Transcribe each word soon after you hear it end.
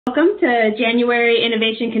Welcome to January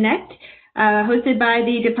Innovation Connect, hosted by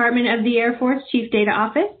the Department of the Air Force Chief Data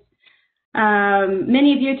Office.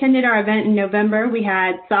 Many of you attended our event in November. We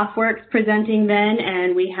had SoftWorks presenting then,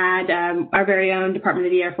 and we had our very own Department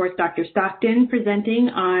of the Air Force, Dr. Stockton, presenting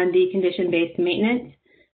on the condition-based maintenance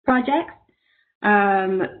projects.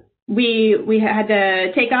 We had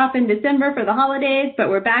to take off in December for the holidays, but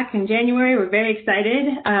we're back in January. We're very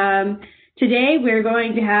excited. Today, we're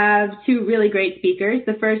going to have two really great speakers.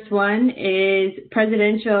 The first one is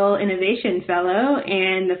Presidential Innovation Fellow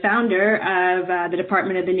and the founder of the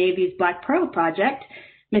Department of the Navy's Black Pearl Project,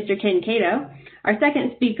 Mr. Ken Kato. Our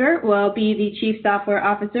second speaker will be the Chief Software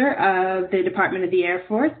Officer of the Department of the Air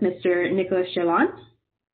Force, Mr. Nicolas Chaillan,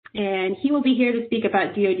 and he will be here to speak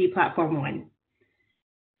about DoD Platform One.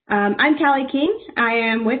 I'm Callie King. I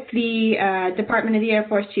am with the Department of the Air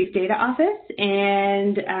Force Chief Data Office,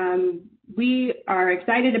 and we are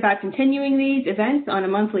excited about continuing these events on a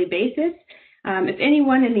monthly basis. If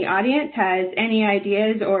anyone in the audience has any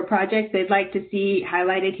ideas or projects they'd like to see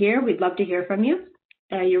highlighted here, we'd love to hear from you.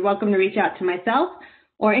 You're welcome to reach out to myself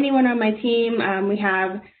or anyone on my team. We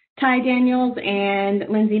have Ty Daniels and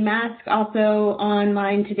Lindsay Mask also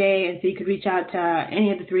online today, and so you could reach out to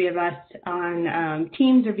any of the three of us on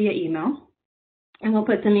Teams or via email. And we'll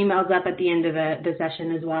put some emails up at the end of the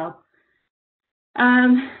session as well.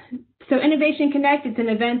 So Innovation Connect, it's an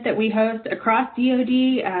event that we host across DoD.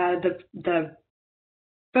 The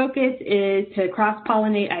focus is to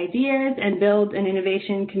cross-pollinate ideas and build an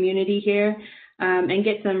innovation community here and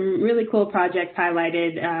get some really cool projects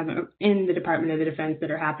highlighted in the Department of the Defense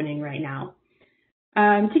that are happening right now.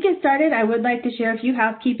 To get started, I would like to share a few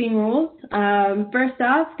housekeeping rules. First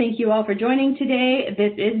off, thank you all for joining today.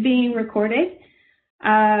 This is being recorded.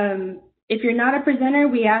 If you're not a presenter,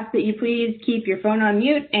 we ask that you please keep your phone on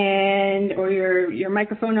mute or your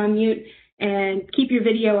microphone on mute and keep your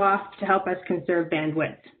video off to help us conserve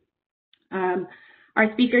bandwidth.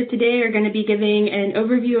 Our speakers today are going to be giving an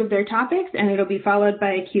overview of their topics, and it'll be followed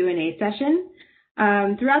by a Q&A session.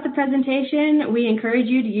 Throughout the presentation, we encourage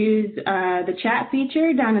you to use the chat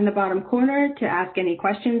feature down in the bottom corner to ask any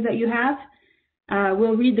questions that you have.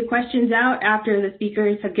 We'll read the questions out after the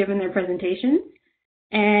speakers have given their presentations.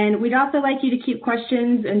 And we'd also like you to keep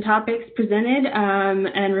questions and topics presented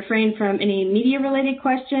and refrain from any media-related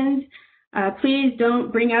questions. Please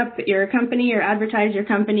don't bring up your company or advertise your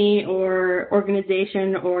company or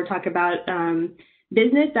organization or talk about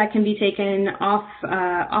business. That can be taken off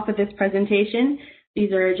of this presentation.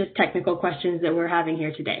 These are just technical questions that we're having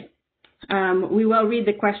here today. We will read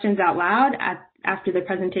the questions out loud after the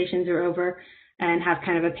presentations are over and have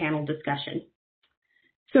kind of a panel discussion.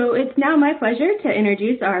 So it's now my pleasure to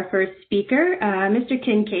introduce our first speaker. Mr.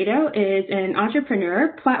 Ken Kato is an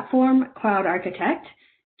entrepreneur, platform cloud architect,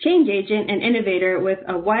 change agent, and innovator with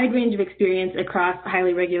a wide range of experience across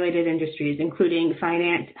highly regulated industries, including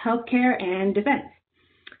finance, healthcare, and defense.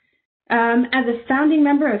 As a founding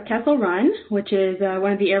member of Kessel Run, which is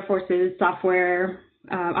one of the Air Force's software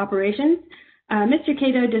operations, Mr.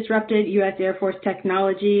 Kato disrupted U.S. Air Force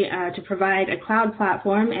technology to provide a cloud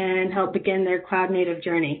platform and help begin their cloud-native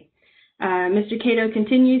journey. Mr. Kato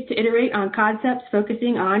continues to iterate on concepts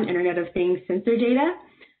focusing on Internet of Things sensor data,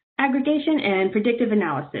 aggregation, and predictive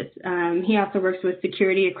analysis. He also works with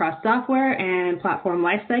security across software and platform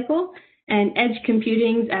lifecycle and edge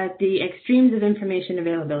computing at the extremes of information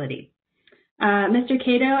availability. Mr.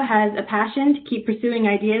 Kato has a passion to keep pursuing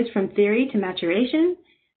ideas from theory to maturation.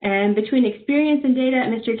 And between experience and data,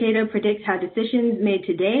 Mr. Kato predicts how decisions made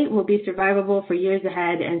today will be survivable for years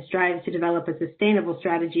ahead and strives to develop a sustainable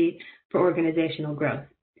strategy for organizational growth.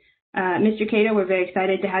 Mr. Kato, we're very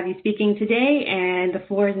excited to have you speaking today, and the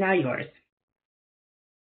floor is now yours.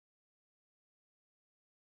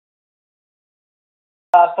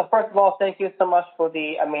 So first of all, thank you so much for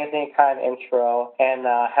the amazing kind intro, and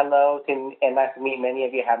hello, and nice to meet many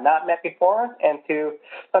of you I have not met before, and to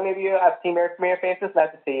some of you I've seen familiar faces,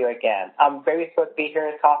 nice to see you again. I'm very thrilled to be here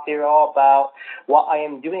and talk to you all about what I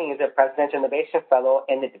am doing as a Presidential Innovation Fellow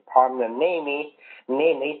in the Department of Navy,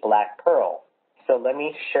 namely Black Pearl. So let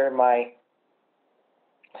me share my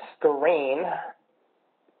screen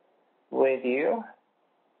with you.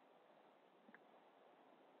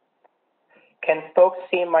 Can folks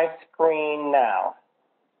see my screen now?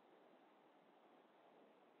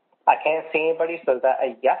 I can't see anybody, so is that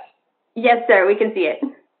a yes? Yes, sir, we can see it.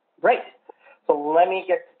 Great. So let me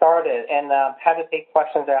get started and have to take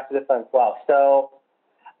questions after this one as well. So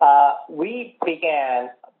we began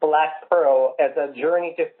Black Pearl as a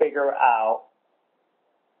journey to figure out,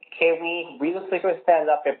 can we realistically stand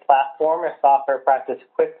up a platform or software practice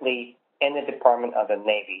quickly in the Department of the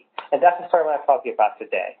Navy? And that's the story I want to talk to you about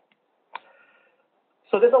today.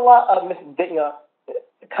 So there's a lot of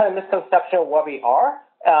kind of misconception of what we are.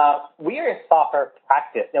 We are a software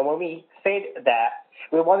practice, and when we say that,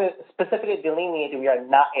 we want to specifically delineate that we are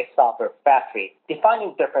not a software factory.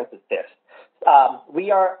 Defining difference is this.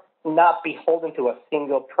 We are not beholden to a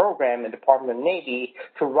single program in the Department of the Navy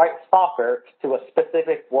to write software to a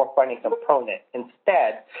specific warfighting component.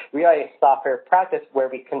 Instead, we are a software practice where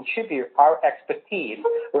we contribute our expertise.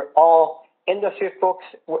 We're all industry folks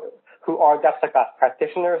who are DevSecOps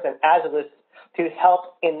practitioners and agilists to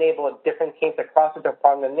help enable different teams across the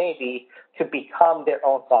Department of the Navy to become their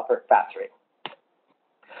own software factory.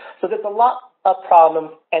 So there's a lot of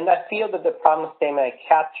problems, and I feel that the problem statement I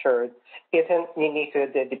captured isn't unique to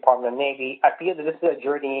the Department of the Navy. I feel that this is a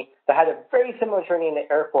journey that had a very similar journey in the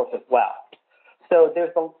Air Force as well. So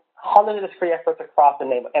there's hundreds of discrete efforts across the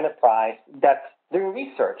Naval Enterprise that's doing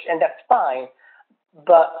research, and that's fine,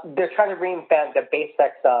 but they're trying to reinvent the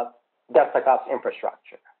basics of DevSecOps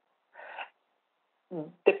infrastructure.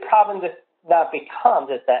 The problem that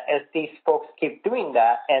becomes is that as these folks keep doing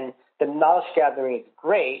that and the knowledge gathering is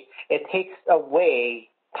great, it takes away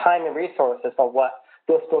time and resources from what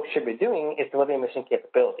those folks should be doing is delivering mission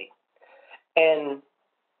capability. And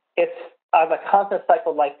it's on a constant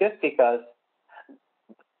cycle like this because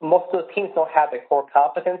most of the teams don't have the core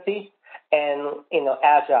competency and,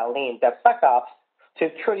 Agile, Lean, DevSecOps to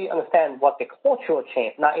truly understand what the cultural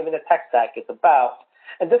change, not even the tech stack, is about.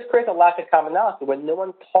 And this creates a lack of commonality when no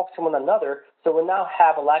one talks to one another. So we now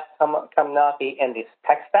have a lack of commonality in this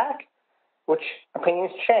tech stack, which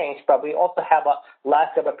opinions change, but we also have a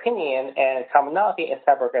lack of opinion and commonality in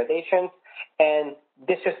cyber organizations. And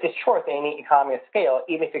this just destroys any economy of scale,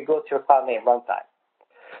 even if you go to a cloud-native runtime.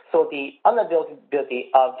 So the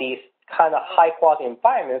unavailability of these kind of high-quality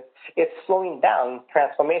environments is slowing down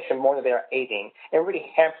transformation more than they are aiding and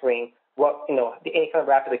really hampering what, any kind of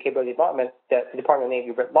rapid capability development that the Department of the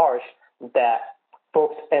Navy writ large that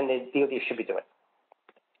folks in the DoD should be doing.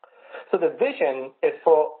 So the vision is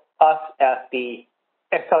for us as the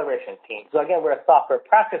acceleration team. So again, we're a software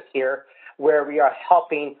practice here where we are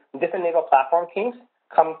helping different naval platform teams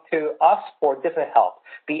come to us for different help,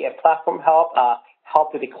 be it platform help,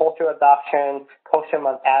 help with the cultural adoption, coach them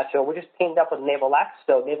on Agile. We just teamed up with Naval X.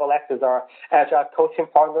 So Naval X is our Agile coaching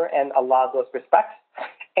partner in a lot of those respects.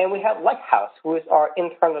 And we have Lighthouse, who is our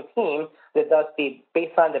internal team that does the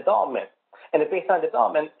baseline development. And the baseline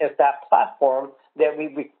development is that platform that we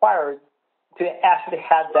require to actually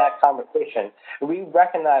have that conversation. We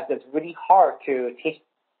recognize it's really hard to teach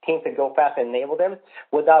teams to go fast and enable them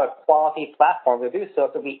without a quality platform to do so.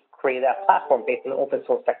 So we create that platform based on open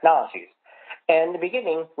source technologies. And in the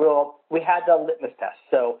beginning, we had the litmus test.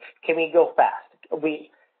 So can we go fast? We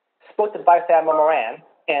spoke to Vice Admiral Moran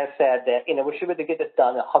and said that, we should be able to get this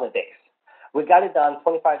done in 100 days. We got it done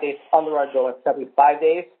 25 days under our goal in 75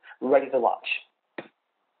 days, ready to launch.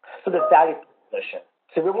 So the value proposition.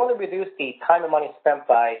 So we want to reduce the time and money spent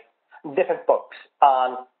by different folks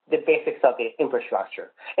on the basics of the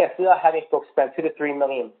infrastructure. Instead of having folks spend $2 to $3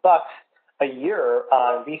 million a year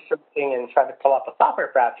on researching and trying to pull up a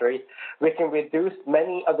software factory, we can reduce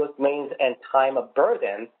many of those millions and time of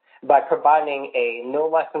burden by providing a no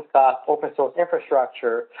license cost open source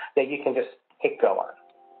infrastructure that you can just hit go on.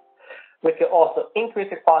 We can also increase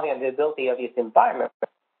the quality and the ability of these environments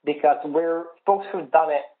because we're folks who've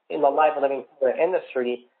done it in the live and living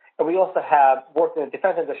industry, and we also have worked in the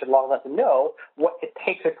defense industry long enough to know what it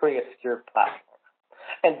takes to create a secure platform.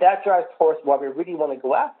 And that drives towards what we really want to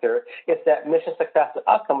go after is that mission success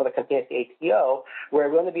outcome with a continuous ATO, where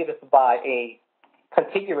we want to be able to provide a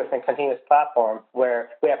contiguous and continuous platform where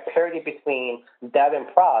we have parity between dev and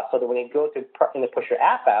prod, so that when you go to push your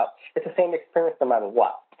app out, it's the same experience no matter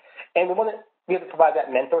what. And we want to be able to provide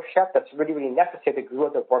that mentorship that's really, really necessary to grow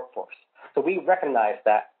the workforce. So we recognize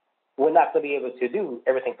that we're not going to be able to do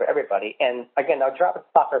everything for everybody. And again, our job is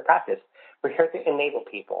software practice. We're here to enable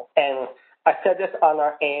people. And I said this on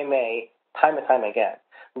our AMA time and time again,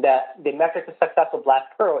 that the metric of success of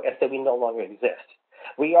Black Pearl is that we no longer exist.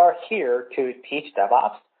 We are here to teach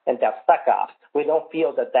DevOps and DevSecOps. We don't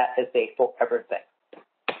feel that that is a forever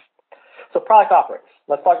thing. So product offerings,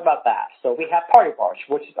 let's talk about that. So we have Party Barge,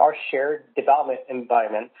 which is our shared development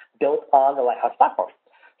environment built on the Lighthouse platform.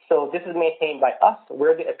 So this is maintained by us.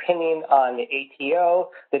 We're the opinion on the ATO,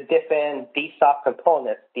 the different DSOC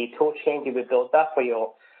components, the tool chain that we built up for you,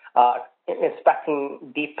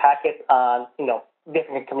 inspecting deep packets on,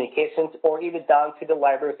 different communications, or even down to the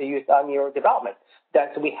libraries you use on your development.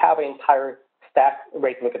 So we have an entire stack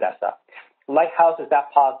ready to look at that stuff. Lighthouse is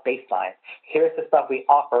that pod baseline. Here's the stuff we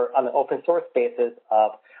offer on an open source basis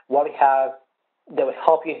of what we have that will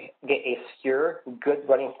help you get a secure, good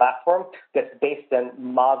running platform that's based on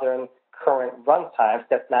modern, current runtimes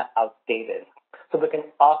that's not outdated. So we can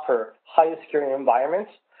offer highly secure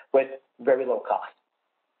environments with very low cost.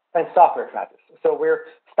 And software practice. So we're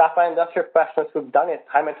staffed by industrial professionals who've done it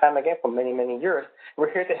time and time again for many, many years.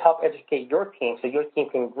 We're here to help educate your team so your team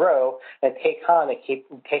can grow and take on and keep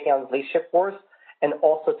taking on leadership roles, and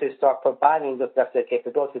also to start providing those necessary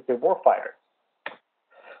capabilities to warfighters.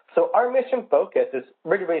 So our mission focus is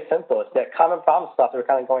really, really simple. It's that common problem stuff that we're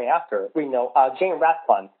kind of going after. We know Jane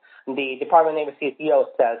Rathbun, the Department of Navy CEO,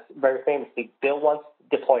 says very famously, build once,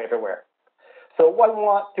 deploy everywhere. So what we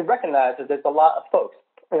want to recognize is there's a lot of folks,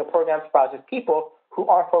 programs, projects, people who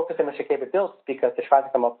are focused on mission capabilities because they're trying to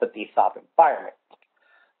come up with the DSOP environment.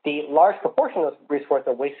 The large proportion of resources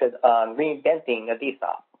are wasted on reinventing a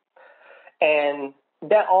DSOP. And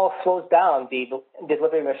that all slows down the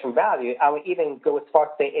delivery mission value. I would even go as far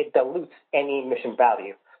as to say it dilutes any mission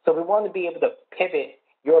value. So we want to be able to pivot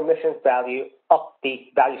your mission's value up the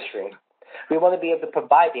value stream. We want to be able to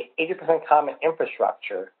provide the 80% common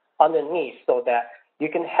infrastructure underneath so that you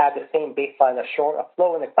can have the same baseline ashore,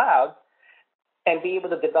 afloat in the cloud, and be able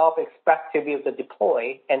to develop and expect to be able to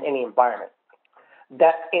deploy in any environment.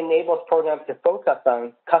 That enables programs to focus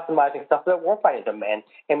on customizing stuff that warfighting demand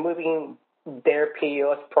and moving their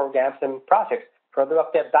POs, programs, and projects further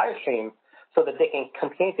up that value stream so that they can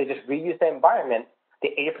continue to just reuse the environment, the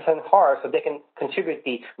 80% hard, so they can contribute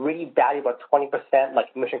the really valuable 20%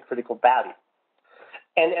 like mission critical value.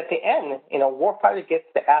 And at the end, warfighter gets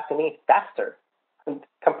the afternoon faster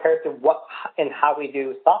compared to what and how we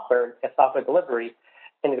do software and software delivery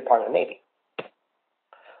in the Department of Navy.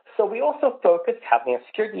 So we also focus heavily on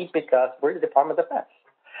security because we're the Department of Defense.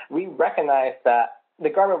 We recognize that the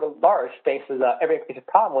government at large faces every increasing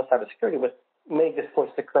problem with cybersecurity, with many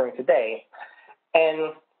discourses occurring today.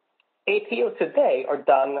 And APOs today are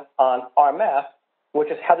done on RMF, which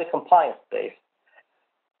is heavily compliance-based.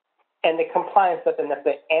 And the compliance doesn't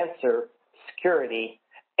necessarily answer security,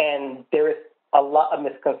 and there is a lot of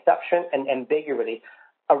misconception and ambiguity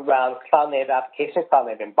around cloud-native applications,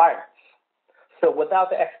 cloud-native environments. So without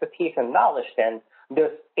the expertise and knowledge, then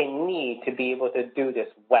there's a need to be able to do this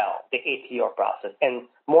well, the ATR process, and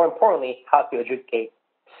more importantly, how to adjudicate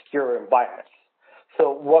secure environments. So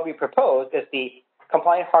what we propose is the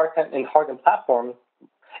compliant hardened and hardened platform,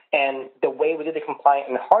 and the way we do the compliant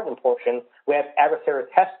and hardened portion, we have adversarial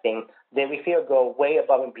testing that we feel go way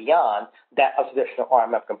above and beyond that of traditional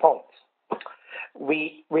RMF components.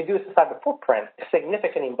 We reduce the cyber footprint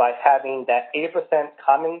significantly by having that 80%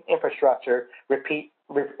 common infrastructure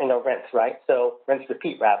rinse, right? So rinse,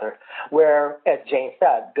 repeat, rather, where, as Jane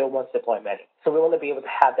said, build once, deploy many. So we want to be able to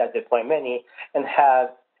have that deploy many and have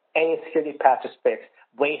any security patches fixed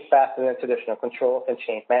way faster than traditional controls and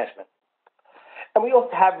change management. And we also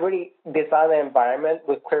have really designed an environment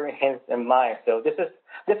with clear hands in mind. So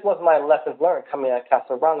this was my lessons learned coming at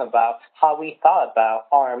Castle Run about how we thought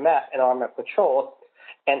about RMF and RMF controls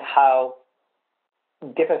and how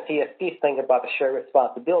different CSPs think about the shared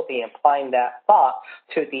responsibility and applying that thought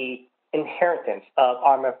to the inheritance of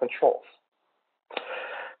RMF controls.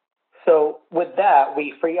 So with that,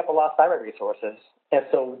 we free up a lot of cyber resources. And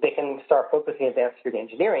so they can start focusing on advanced security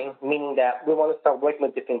engineering, meaning that we want to start working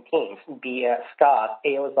with different teams, be it Scott,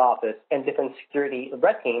 AO's office, and different security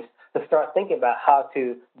red teams to start thinking about how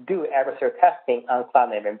to do adversarial testing on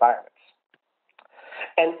cloud-native environments.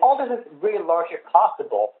 And all this is really largely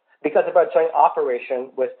possible because of our joint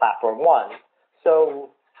operation with Platform One.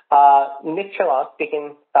 So Nick Chaillan,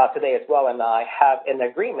 speaking today as well, and I have an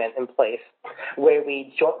agreement in place where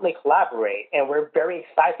we jointly collaborate, and we're very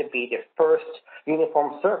excited to be the first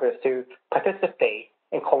uniform service to participate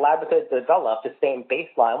and collaboratively develop the same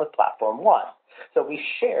baseline with Platform One. So we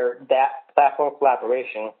share that platform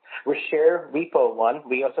collaboration. We share Repo One.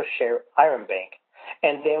 We also share Iron Bank.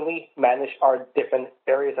 And then we manage our different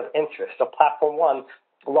areas of interest. So Platform One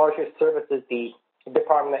largely services the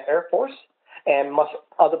Department of Air Force and much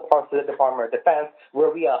other parts of the Department of Defense,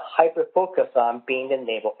 where we are hyper-focused on being the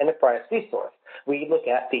Naval Enterprise resource. We look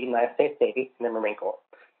at the United States Navy and the Marine Corps.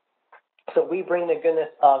 So we bring the goodness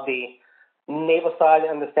of the naval side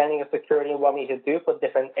and understanding of security and what we need to do for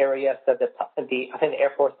different areas that the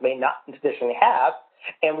Air Force may not traditionally have,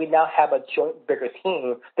 and we now have a joint, bigger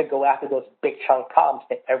team to go after those big chunk problems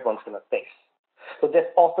that everyone's going to face. So this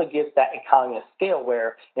also gives that economy of scale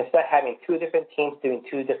where instead of having two different teams doing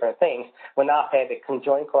two different things, we now have a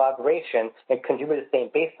conjoined collaboration and contribute the same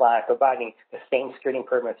baseline, providing the same security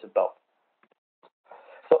improvements of both.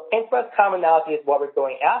 So enterprise commonality is what we're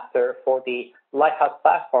going after for the Lighthouse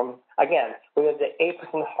platform. Again, we have the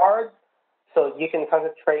 8% hard, so you can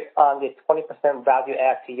concentrate on the 20% value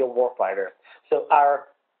add to your warfighter. So our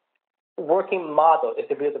working model is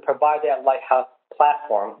to be able to provide that lighthouse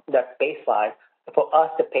platform, that baseline, for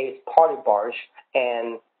us to pay party barge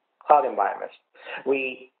and cloud environments.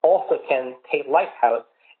 We also can take lighthouse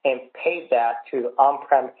and pay that to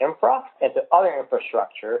on-prem infra and to other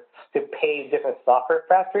infrastructure to pay different software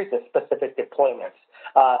factories and specific deployments.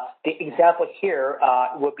 The example here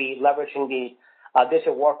would be leveraging the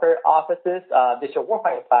digital warfare offices, digital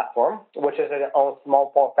warfighting platform, which is their own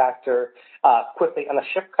small form factor, quickly on a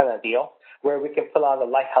ship kind of deal, where we can put on the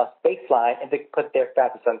lighthouse baseline and they put their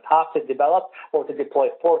factors on top to develop or to deploy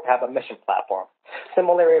forward to have a mission platform.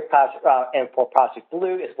 Similarly, and for Project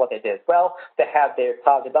Blue is what they did as well. They have their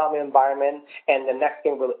cloud development environment, and the next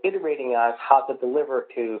thing we're iterating on is how to deliver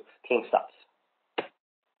to team subs.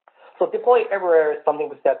 So deploy everywhere is something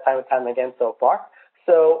we've said time and time again so far.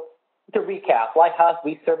 So to recap, Lighthouse,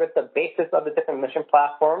 we service the basis of the different mission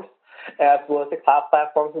platforms, as well as the cloud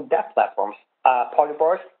platforms and dev platforms. Party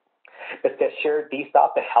Board is the shared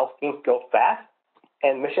DSOP that helps teams go fast.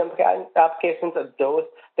 And mission applications are those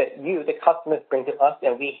that you, the customers, bring to us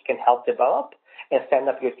and we can help develop and stand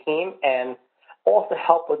up your team and also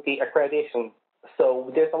help with the accreditation.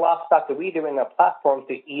 So there's a lot of stuff that we do in the platform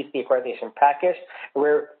to ease the accreditation package.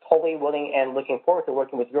 We're totally willing and looking forward to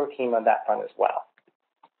working with your team on that front as well.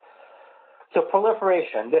 So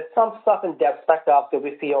proliferation. There's some stuff in DevSecOps that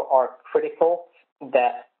we feel are critical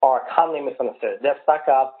that are commonly misunderstood.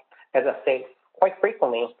 DevSecOps, as I say quite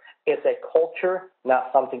frequently, is a culture, not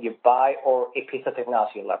something you buy or a piece of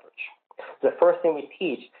technology you leverage. The first thing we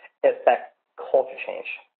teach is that culture change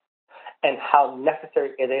and how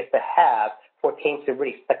necessary it is to have for teams to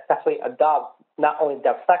really successfully adopt not only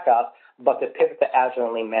DevSecOps, but to pivot to Agile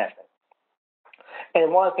and Lean management.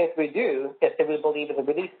 And one of the things we do is that we believe in the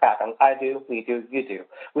release pattern. I do, we do, you do.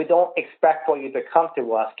 We don't expect for you to come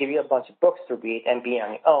to us, give you a bunch of books to read, and be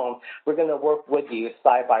on your own. We're going to work with you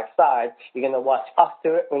side by side. You're going to watch us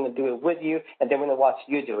do it. We're going to do it with you, and then we're going to watch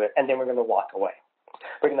you do it, and then we're going to walk away.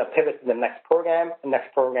 We're going to pivot to the next program,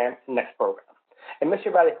 next program, next program. And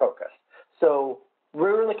mission value focus. So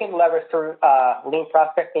we're looking to leverage through lean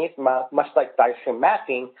process techniques, much like diagram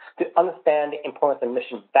mapping, to understand the importance of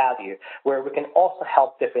mission value, where we can also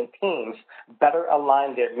help different teams better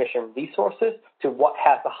align their mission resources to what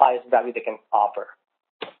has the highest value they can offer.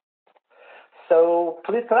 So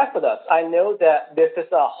please connect with us. I know that this is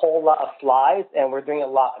a whole lot of slides, and we're doing a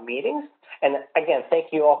lot of meetings. And again,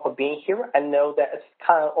 thank you all for being here. I know that it's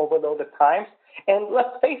kind of overloaded times. And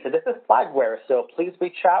let's face it, this is slideware, so please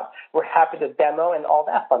reach out. We're happy to demo and all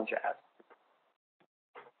that fun jazz.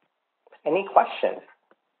 Any questions?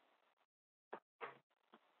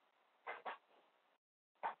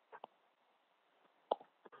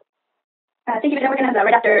 Thank you. We're going to have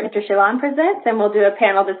right after Mr. Chaillan presents, and we'll do a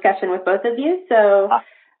panel discussion with both of you. So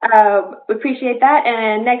we appreciate that.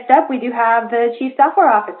 And next up, we do have the Chief Software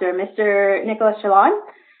Officer, Mr. Nicolas Chaillan.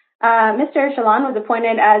 Mr. Chaillan was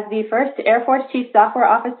appointed as the first Air Force Chief Software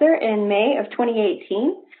Officer in May of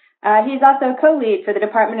 2018. He's also co-lead for the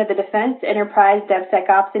Department of the Defense Enterprise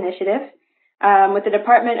DevSecOps Initiative with the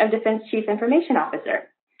Department of Defense Chief Information Officer.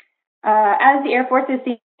 As the Air Force's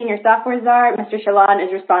senior software czar, Mr. Chaillan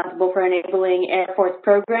is responsible for enabling Air Force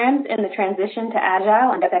programs in the transition to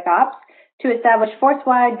Agile and DevSecOps to establish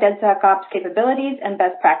force-wide DevSecOps capabilities and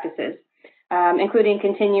best practices, including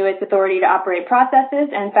continuous authority to operate processes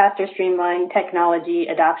and faster streamlined technology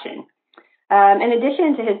adoption. In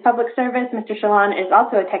addition to his public service, Mr. Chaillan is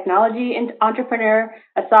also a technology entrepreneur,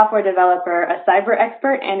 a software developer, a cyber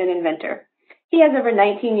expert, and an inventor. He has over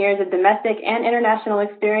 19 years of domestic and international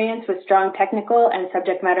experience with strong technical and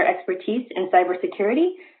subject matter expertise in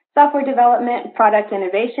cybersecurity, software development, product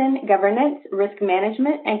innovation, governance, risk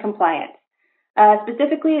management, and compliance.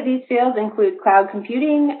 Specifically, these fields include cloud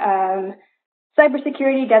computing,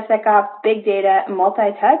 cybersecurity, DevSecOps, big data,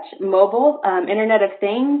 multi-touch, mobile, Internet of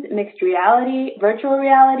Things, mixed reality, virtual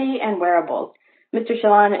reality, and wearables. Mr.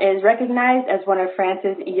 Chaillan is recognized as one of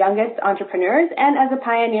France's youngest entrepreneurs and as a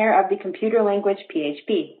pioneer of the computer language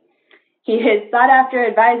PHP. He is sought-after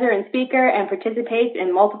advisor and speaker and participates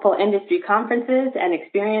in multiple industry conferences and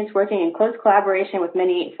experience working in close collaboration with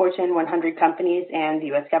many Fortune 100 companies and the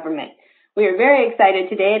U.S. government. We are very excited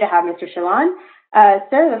today to have Mr. Chaillan.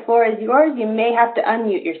 Sir, the floor is yours. You may have to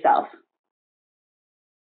unmute yourself.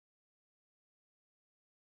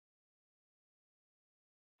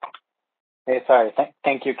 Hey, sorry.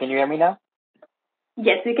 Thank you. Can you hear me now?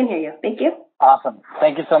 Yes, we can hear you. Thank you. Awesome.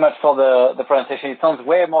 Thank you so much for the presentation. It sounds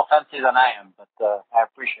way more fancy than I am, but I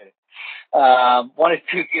appreciate it. Wanted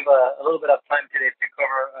to give a little bit of time today to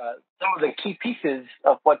cover some of the key pieces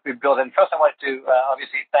of what we built. And first, I wanted to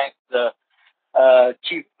obviously thank the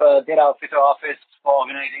Chief Data Officer Office for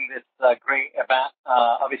organizing this great event.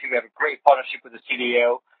 Obviously, we have a great partnership with the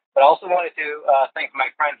CDO. But I also wanted to thank my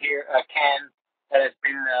friend here, Ken, that has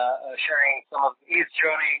been sharing some of his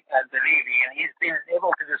journey at the Navy. And he's been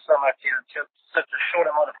able to do so much in such a short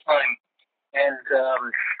amount of time. And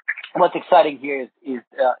what's exciting here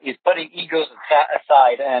is putting egos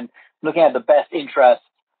aside and looking at the best interests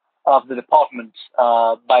of the department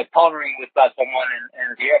by partnering with Platform One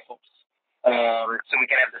and the Air Force. So we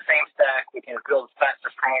can have the same stack, we can build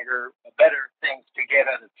faster, stronger, better things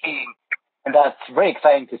together as a team. And that's very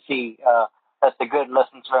exciting to see. That's a good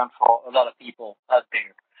lesson to learn for a lot of people out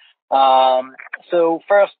there. So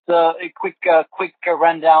first, a quick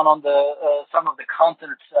rundown on some of the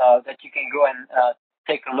content that you can go and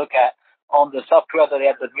take a look at on the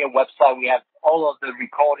software.ai.me website. We have all of the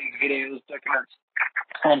recordings, videos, documents,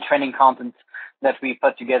 and training content that we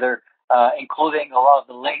put together, including a lot of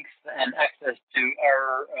the links and access to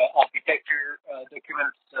our architecture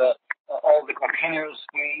documents, all the containers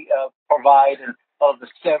we provide, and all of the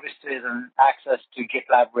services and access to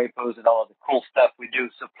GitLab repos and all of the cool stuff we do.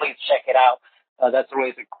 So please check it out. That's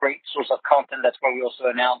always a great source of content. That's where we also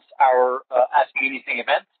announce our Ask Me Anything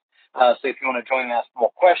event. So if you want to join and ask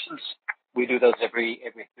more questions, we do those every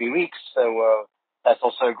 3 weeks. So that's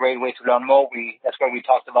also a great way to learn more. That's where we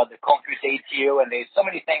talked about the Confuse ATO, and there's so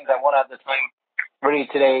many things I won't have the time really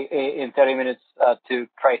today in 30 minutes to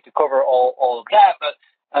try to cover all of that,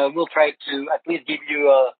 but we'll try to at least give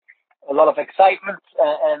you a lot of excitement,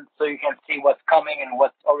 and so you can see what's coming and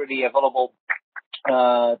what's already available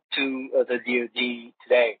to the DoD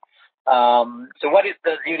today. So what is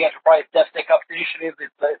the DoD Enterprise DevSecOps Initiative?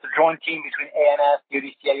 It's a joint team between ANS, DoD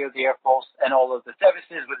CIO, the Air Force, and all of the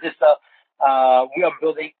services. With this, we are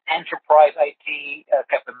building enterprise IT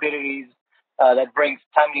capabilities that brings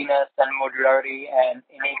timeliness and modularity and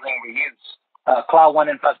enabling reuse. Cloud One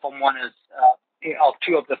and Platform One are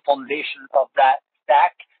two of the foundations of that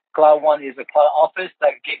stack. Cloud One is a cloud office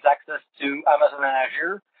that gives access to Amazon and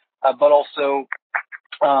Azure, but also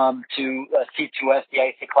to C2S, the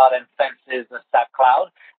IC Cloud, and Fences, the SAP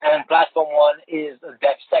Cloud. And Platform One is a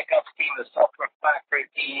DevSecOps team, a software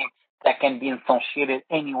factory team that can be instantiated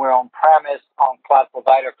anywhere on premise, on cloud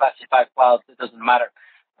provider, classified clouds. It doesn't matter.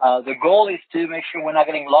 The goal is to make sure we're not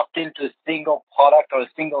getting locked into a single product or a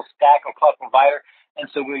single stack or cloud provider. And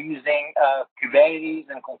so we're using Kubernetes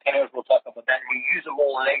and containers. We'll talk about that.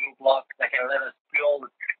 Reusable Lego blocks that can let us build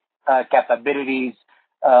capabilities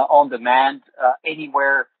on demand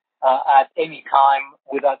anywhere at any time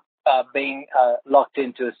without being locked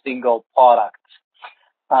into a single product.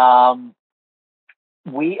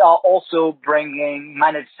 We are also bringing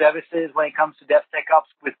managed services when it comes to DevSecOps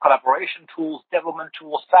with collaboration tools, development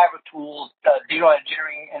tools, cyber tools, data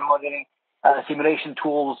engineering and modeling simulation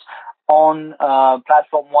tools on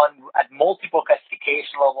Platform One at multiple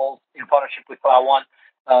classification levels in partnership with Cloud One.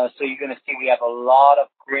 So you're going to see we have a lot of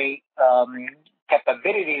great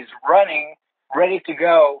capabilities running, ready to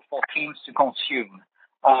go for teams to consume.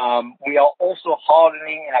 We are also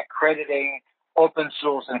hardening and accrediting open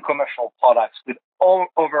source and commercial products with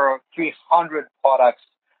over 300 products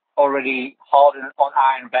already hardened on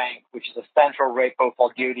Iron Bank, which is a central repo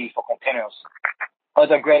for DoD for containers.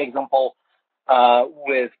 Another great example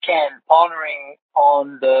with Ken partnering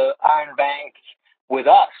on the Iron Bank with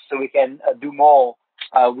us so we can do more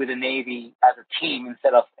with the Navy as a team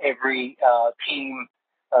instead of every team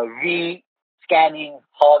re-scanning,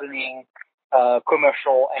 hardening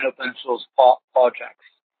commercial and open source projects.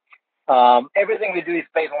 Everything we do is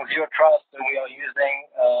based on Zero Trust, so we are using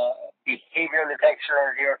behavior detection,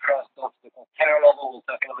 Zero Trust at the container level. We'll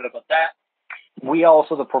talk a little bit about that. We are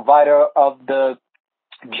also the provider of the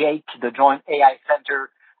JAKE, the Joint AI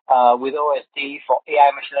Center, with OSD for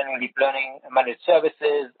AI, machine learning, deep learning, and managed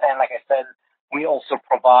services. And like I said, we also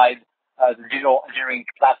provide the digital engineering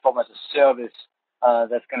platform as a service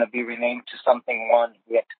that's going to be renamed to something One.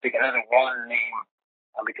 We have to pick another One name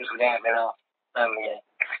because we don't have enough yet.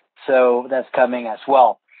 So that's coming as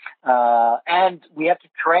well. And we have to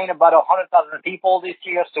train about 100,000 people this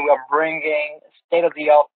year. So we are bringing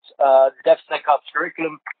state-of-the-art DevSecOps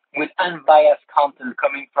curriculum with unbiased content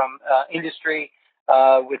coming from industry,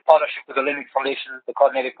 with partnership with the Linux Foundation, the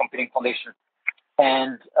Coordinated Computing Foundation,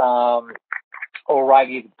 and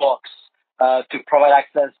O'Reilly books to provide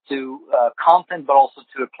access to content, but also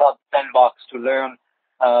to a cloud sandbox to learn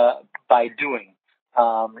by doing.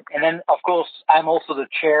 And then, of course, I'm also the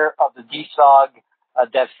chair of the DSOG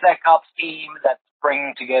DevSecOps team that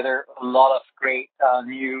bringing together a lot of great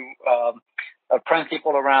new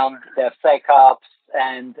principle around DevSecOps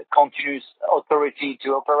and continuous authority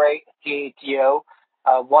to operate, CATO.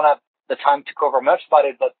 One of the time to cover much about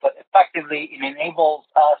it, but effectively it enables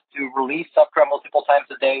us to release software multiple times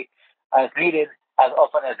a day as needed, as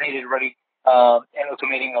often as needed, really, and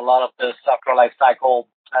automating a lot of the software lifecycle,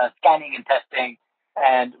 scanning and testing.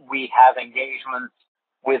 And we have engagements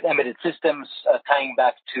with embedded systems, tying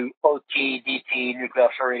back to OT, DT, nuclear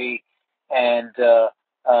surety, and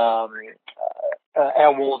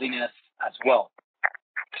airworthiness as well.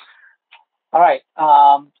 All right.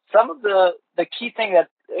 Some of the key thing that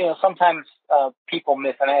sometimes people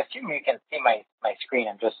miss, and I assume you can see my screen.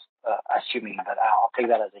 I'm just assuming, but I'll take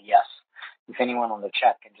that as a yes. If anyone on the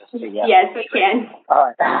chat can just say yes. Yes, we can.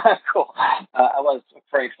 All right. Cool. I was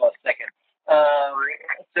afraid for a second.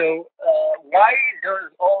 So why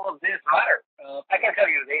does all of this matter? I can tell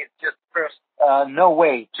you, there's just first no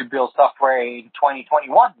way to build software in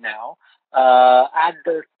 2021 now at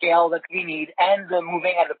the scale that we need and the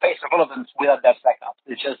moving at the pace of relevance without DevSecOps.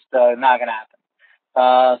 It's just not going to happen.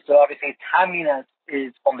 So obviously, timeliness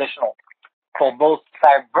is foundational for both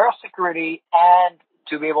cybersecurity and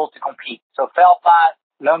to be able to compete. So fail fast,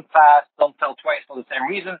 learn fast, don't fail twice for the same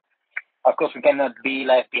reason. Of course, we cannot be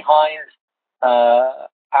left behind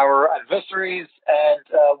our adversaries, and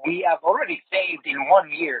we have already saved in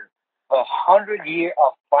 1 year 100 years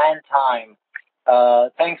of planned time,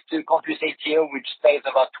 thanks to continuous ATO, which saves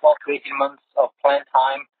about 12 to 18 months of planned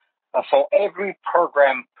time for every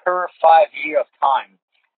program per 5 years of time.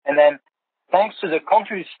 And then thanks to the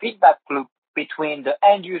continuous feedback loop between the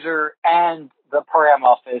end user and the program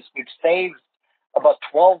office, which saves about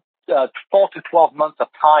 4 to 12 months of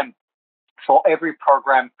time for every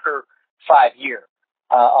program per 5 years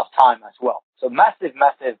of time as well. So massive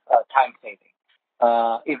time saving.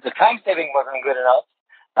 If the time saving wasn't good enough,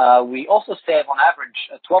 we also save on average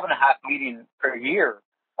 $12.5 million per year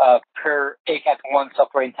per ACAT 1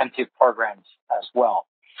 software intensive programs as well.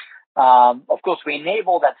 Of course, we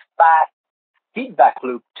enable that fast feedback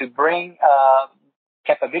loop to bring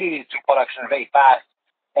capabilities to production very fast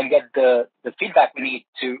and get the feedback we need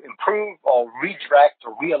to improve or redirect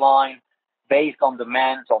or realign based on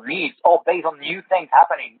demands or needs, or based on new things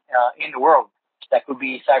happening in the world. That could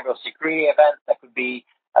be cybersecurity events, that could be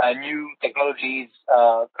new technologies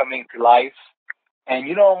coming to life, and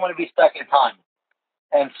you don't want to be stuck in time.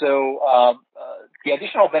 And so the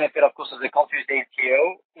additional benefit, of course, of the continuous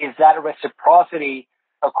ATO is that reciprocity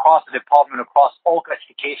across the department, across all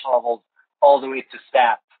classification levels, all the way to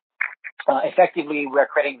staff. Effectively, we're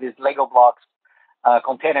creating these Lego blocks,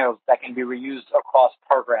 containers that can be reused across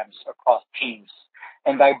programs, across teams.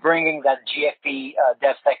 And by bringing that GFP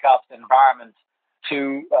DevSecOps environment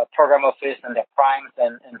to program office and their primes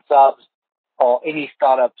and subs or any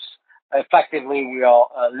startups, effectively we are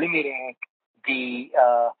limiting the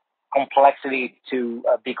complexity to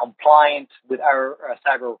be compliant with our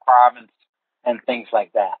cyber requirements and things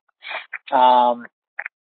like that.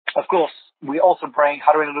 Of course, we also bring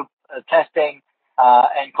hardware-in-the-loop testing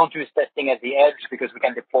and continuous testing at the edge because we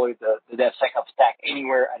can deploy the DevSecOps stack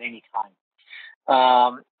anywhere at any time.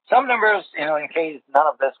 Some numbers, in case none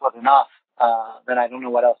of this was enough, then I don't know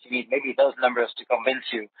what else you need. Maybe those numbers to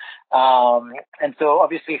convince you. And so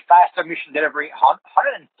obviously faster mission delivery,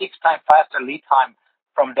 106 times faster lead time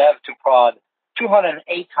from dev to prod,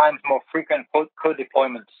 208 times more frequent code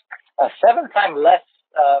deployments, 7 times less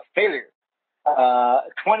failure,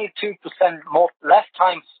 22% less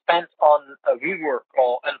time spent on rework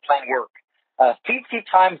or unplanned work, 50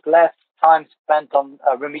 times less time spent on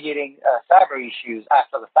remediating cyber issues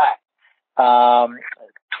after the fact,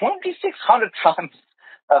 2,600 times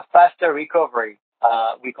faster recovery.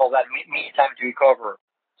 We call that mean time to recover.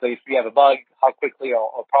 So if you have a bug, how quickly,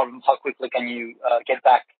 or problem, how quickly can you get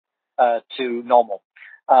back to normal?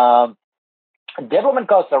 Development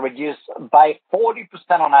costs are reduced by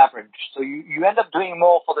 40% on average. So you end up doing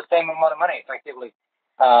more for the same amount of money, effectively.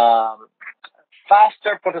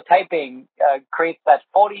 Faster prototyping creates that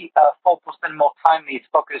 44% more time is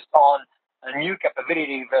focused on a new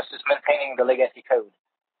capability versus maintaining the legacy code.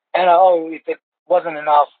 And if it wasn't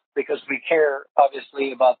enough, because we care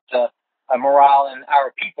obviously about morale and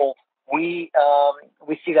our people, we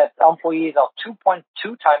see that employees are 2.2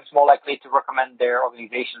 times more likely to recommend their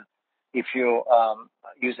organization if you're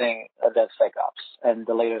using DevSecOps and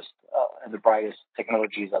the latest and the brightest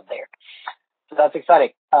technologies out there. So that's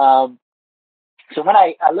exciting. So when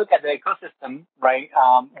I look at the ecosystem, right,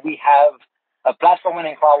 we have a Platform One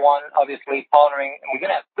and Cloud One, obviously partnering, and we're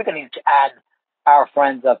gonna need to add our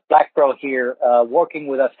friends at Black Pearl here, working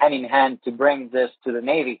with us hand in hand to bring this to the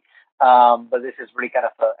Navy. but this is really kind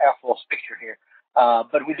of an Air Force picture here.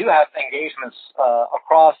 But we do have engagements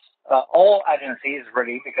across all agencies,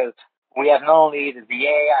 really, because we have not only the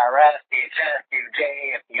VA, IRS, DHS, DOJ,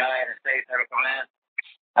 FBI, NSA, Federal Command.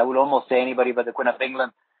 I would almost say anybody but the Queen of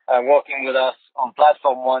England working with us on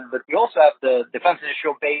Platform One, but we also have the Defense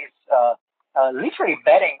Industrial Base literally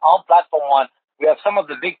betting on Platform One. We have some of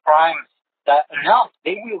the big primes that announced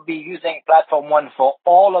they will be using Platform One for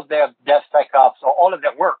all of their DevSecOps or all of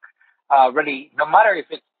their work. Really, no matter if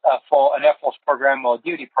it's for an Air Force program or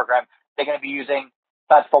DoD program, they're going to be using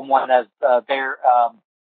Platform One as their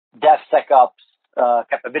DevSecOps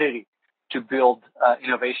capability to build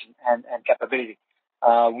innovation and capability.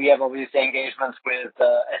 We have obviously engagements with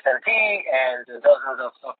SNT and dozens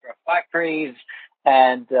of software factories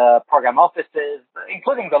and program offices,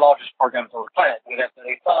 including the largest programs on the planet, with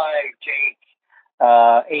F-35,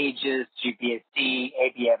 JAIC, Aegis, GPSD,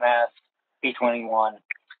 ABMS, P-21.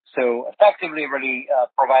 So effectively really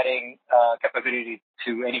providing capability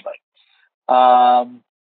to anybody.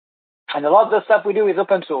 And a lot of the stuff we do is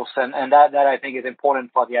open source, and that I think is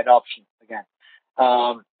important for the adoption again.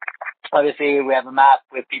 Obviously, we have a map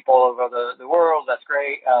with people over the world. That's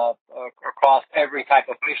great. Across every type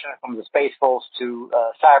of mission, from the Space Force to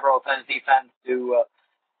cyber offense defense to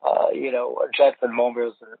jets and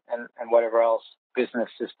bombers and whatever else, business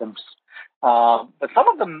systems. But some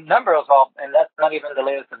of the numbers are, and that's not even the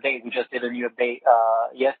latest update. We just did a new update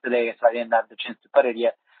yesterday, so I didn't have the chance to put it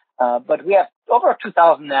yet. But we have over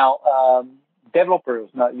 2,000 now developers,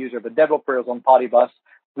 not users, but developers on Polybus.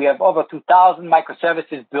 We have over 2,000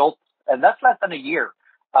 microservices built, and that's less than a year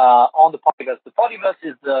on the Polybus. The Polybus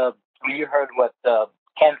is you heard what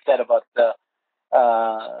Ken said about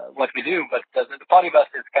what we do, but the Polybus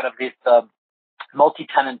is kind of this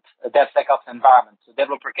multi-tenant DevSecOps environment. So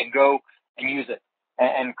developer can go and use it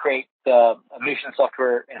and create mission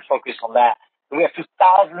software and focus on that. So we have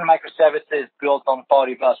 2,000 microservices built on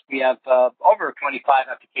Polybus. We have over 25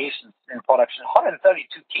 applications in production,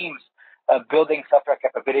 132 teams building software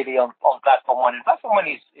capability on Platform One. And Platform One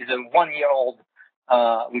is a 1-year-old.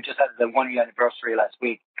 We just had the 1-year anniversary last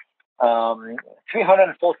week.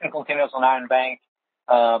 314 containers on Iron Bank,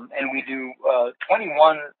 and we do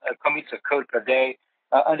 21 commits of code per day,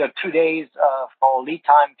 under 2 days for lead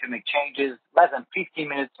time to make changes, less than 15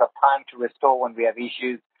 minutes of time to restore when we have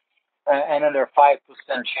issues, and under 5%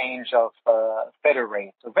 change of failure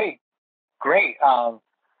rate. So very great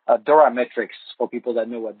DORA metrics for people that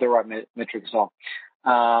know what DORA metrics are.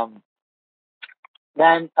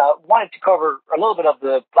 Then wanted to cover a little bit of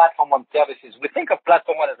the Platform One services. We think of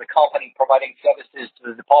Platform One as a company providing services to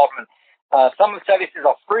the department. Some of the services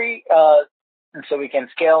are free, and so we can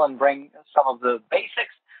scale and bring some of the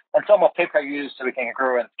basics, and some are pay-per-use so we can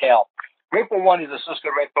grow and scale. Repo One is a source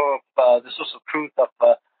code repo of the source of truth of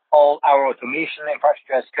all our automation,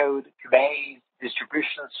 infrastructure as code, Kubernetes,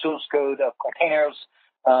 distribution, source code of containers.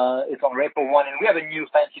 It's on Repo One, and we have a new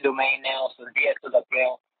fancy domain now, so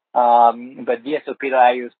dso.mil. But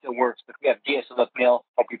dso.io still works, but we have dso.mil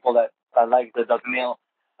for people that like the .mil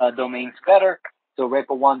domains better. So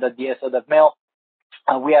repo1.dso.mil.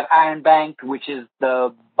 We have Iron Bank, which is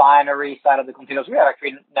the binary side of the containers. We have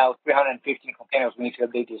actually now 315 containers. We need to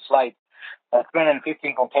update this slide.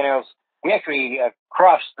 315 containers. We actually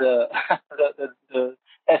crushed the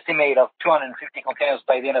estimate of 250 containers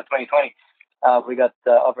by the end of 2020. We got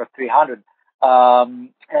over 300.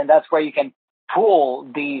 And that's where you can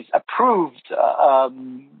pool these approved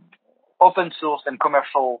open source and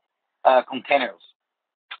commercial containers.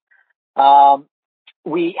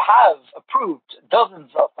 We have approved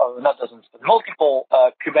multiple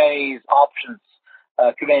Kubernetes options,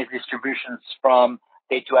 Kubernetes distributions from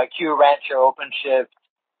Day2IQ, Rancher, OpenShift,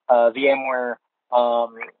 VMware,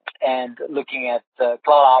 and looking at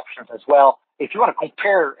cloud options as well. If you want to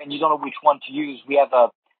compare and you don't know which one to use, we have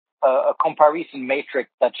a comparison matrix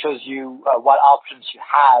that shows you what options you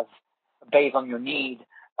have based on your need.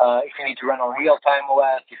 If you need to run on real-time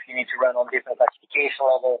OS, if you need to run on different classification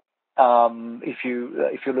level, if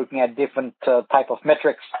you're looking at different type of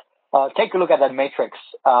metrics, take a look at that matrix.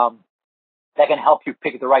 That can help you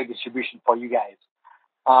pick the right distribution for you guys.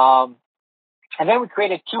 And then we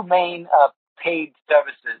created two main paid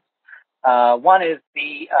services. One is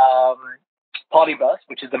the Polybus,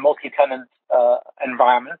 which is the multi-tenant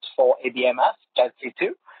environment for ABMS,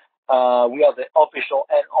 JADC2. We are the official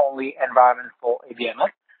and only environment for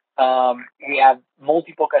ABMS. We have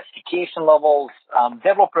multiple classification levels.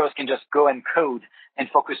 Developers can just go and code and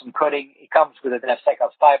focus on coding. It comes with a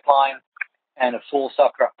DevSecOps pipeline and a full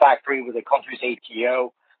software factory with a continuous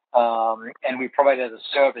ATO, and we provide it as a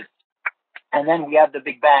service. And then we have the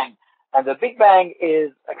Big Bang, And the Big Bang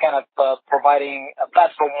is a kind of providing a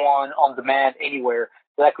Platform One on demand anywhere.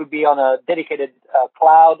 So that could be on a dedicated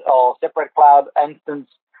cloud or separate cloud instance,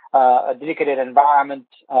 a dedicated environment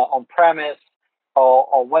on premise,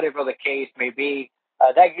 or whatever the case may be.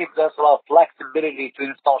 That gives us a lot of flexibility to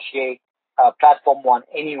instantiate Platform One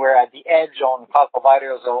anywhere at the edge on cloud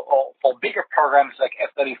providers or for bigger programs like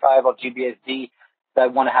F-35 or GBSD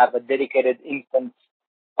that want to have a dedicated instance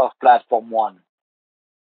of Platform One.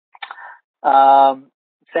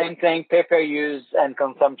 Same thing, pay-per-use and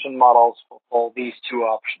consumption models for these two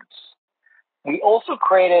options. We also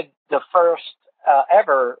created the first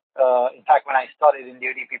ever, in fact, when I started in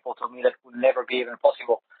DoD, people told me that would never be even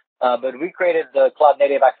possible. But we created the Cloud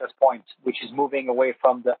Native Access Point, which is moving away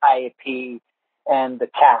from the IAP and the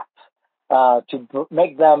CAP to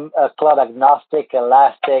make them cloud agnostic,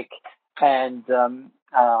 elastic, and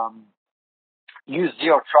use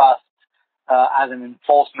zero trust as an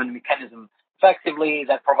enforcement mechanism. Effectively,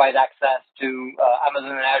 that provides access to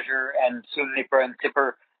Amazon and Azure and soon Nipper and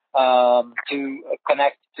Tipper to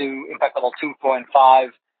connect to Impact Level 2, 4, and 5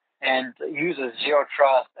 and use a zero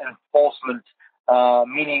trust enforcement,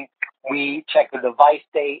 meaning we check the device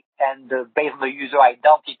state and based on the user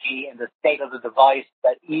identity and the state of the device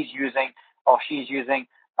that he's using or she's using.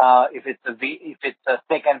 If it's a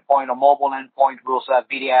stick endpoint or mobile endpoint, we also have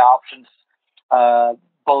VDI options,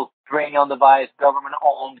 both bring on device,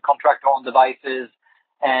 government-owned, contractor-owned devices,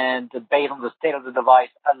 and based on the state of the device,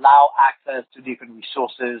 allow access to different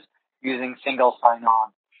resources using single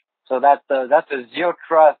sign-on. So that's a zero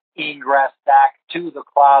trust ingress stack to the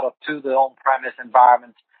cloud or to the on-premise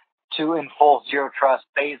environment to enforce zero trust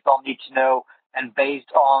based on need to know and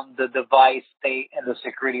based on the device state and the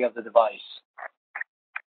security of the device.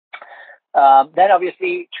 Then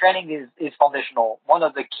obviously training is foundational. One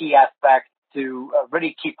of the key aspects to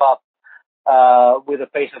really keep up with the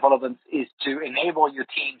pace of development is to enable your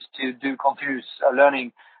teams to do continuous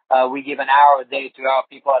learning. We give an hour a day to our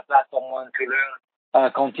people at Platform One to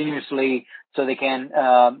learn continuously so they can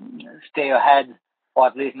stay ahead or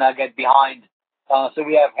at least not get behind. So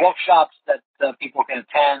we have workshops that people can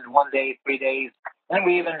attend 1 day, 3 days. And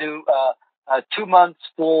we even do 2 months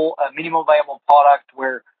full minimum viable product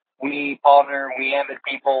where we partner, we embed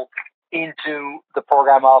people into the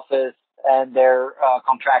program office and their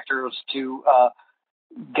contractors to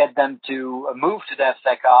get them to move to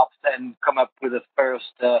DevSecOps and come up with the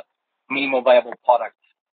first minimum viable product.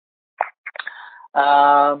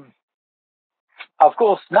 Of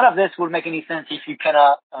course, none of this will make any sense if you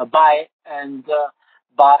cannot buy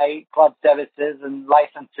cloud services and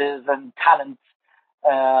licenses and talent,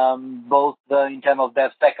 both in terms of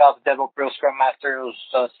DevSecOps, DevOps, Scrum Masters,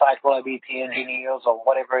 site reliability engineers, or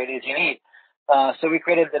whatever it is you need. So we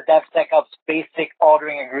created the DevSecOps basic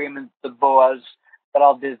ordering agreements, the BOAs, that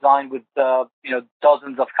are designed with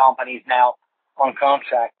dozens of companies now on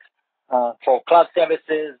contract for cloud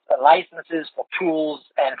services, licenses for tools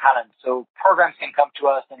and talent. So programs can come to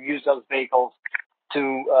us and use those vehicles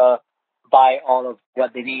to buy all of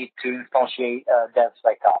what they need to instantiate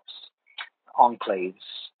DevSecOps enclaves.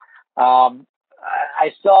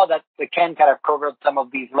 I saw that Ken kind of covered some of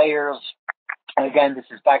these layers. And again, this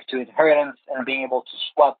is back to inheritance and being able to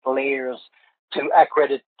swap layers to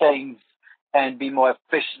accredit things and be more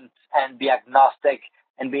efficient and be agnostic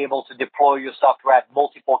and be able to deploy your software at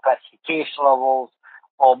multiple classification levels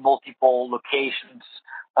or multiple locations.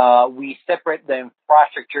 We separate the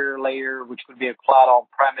infrastructure layer, which could be a cloud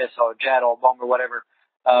on-premise or Jet or Bomb or whatever.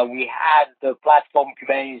 We add the platform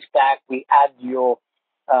Kubernetes stack. We add your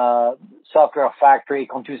software factory,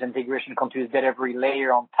 continuous integration, continuous delivery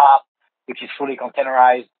layer on top, which is fully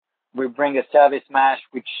containerized. We bring a service mesh,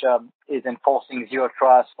 which is enforcing zero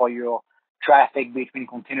trust for your traffic between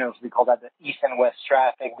containers. We call that the east and west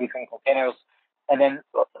traffic between containers. And then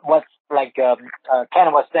what's like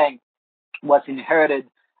Ken was saying, what's inherited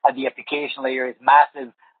at the application layer is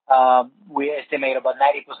massive. We estimate about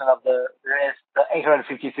 90% of the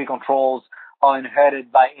 853 controls are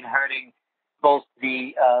inherited by inheriting both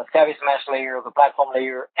the service mesh layer, the platform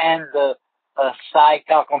layer, and the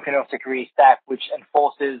sidecar container security stack, which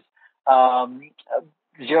enforces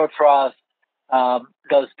zero trust,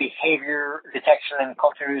 does behavior detection and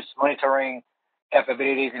continuous monitoring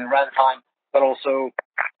capabilities in runtime, but also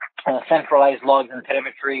centralized logs and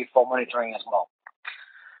telemetry for monitoring as well.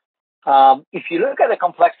 If you look at the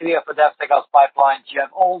complexity of the DevSecOps pipelines, you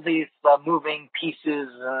have all these moving pieces,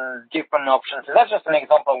 different options. And that's just an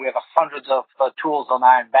example. We have hundreds of tools on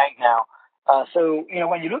Iron Bank now. So,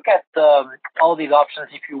 when you look at all these options,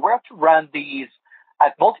 if you were to run these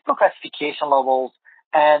at multiple classification levels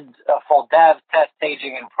and for dev, test,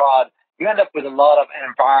 staging, and prod, you end up with a lot of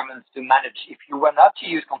environments to manage. If you were not to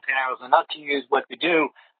use containers and not to use what we do,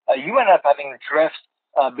 you end up having drifts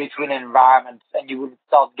between environments, and you will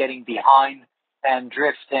start getting behind and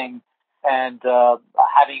drifting and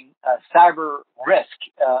having cyber risk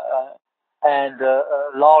and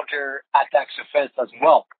larger attack surface as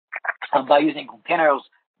well. By using containers,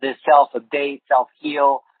 they self-update,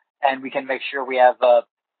 self-heal, and we can make sure we have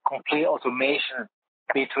complete automation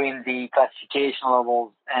between the classification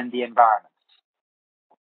levels and the environments.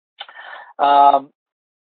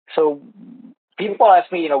 So people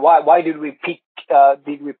ask me, why did we pick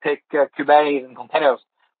Kubernetes and containers?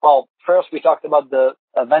 Well, first we talked about the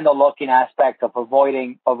vendor lock-in aspect of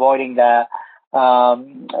avoiding that.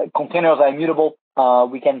 Containers are immutable.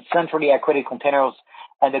 We can centrally accredit containers,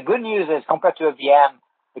 and the good news is, compared to a VM,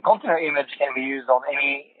 the container image can be used on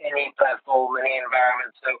any platform, any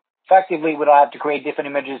environment. So effectively, we don't have to create different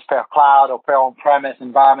images per cloud or per on-premise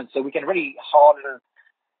environment. So we can really harden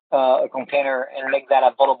a container and make that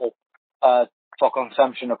available for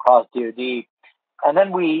consumption across DoD. And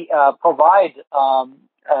then we provide,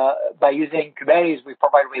 by using Kubernetes, we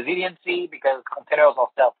provide resiliency because containers are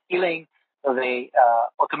self-healing, so they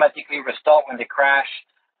automatically restart when they crash.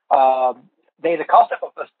 There's a concept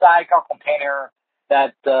of a sidecar container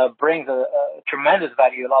that brings a tremendous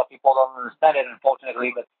value. A lot of people don't understand it,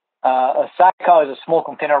 unfortunately, but a sidecar is a small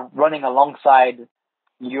container running alongside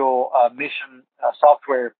your mission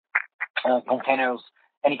software containers,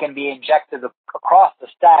 and it can be injected across the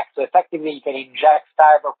stack. So effectively, you can inject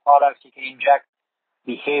cyber products, you can inject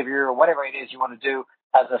behavior, or whatever it is you want to do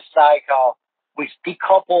as a sidecar, which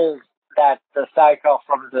decouples that the sidecar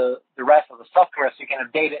from the rest of the software, so you can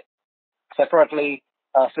update it separately.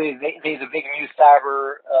 So if there's a big new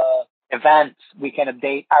cyber event, we can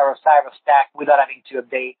update our cyber stack without having to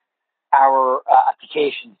update our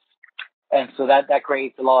applications. And so that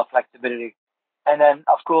creates a lot of flexibility. And then,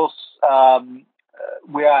 of course,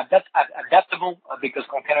 we are adaptable because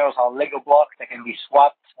containers are Lego blocks that can be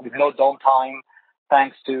swapped with no downtime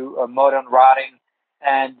thanks to modern routing.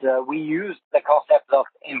 And we use the concept of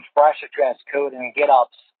infrastructure as code and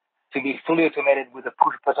GitOps to be fully automated with a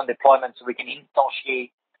push button deployment, so we can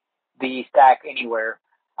instantiate the stack anywhere.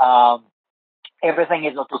 Everything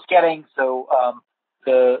is auto-scaling, so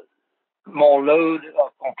the more load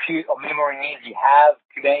of compute or memory needs you have,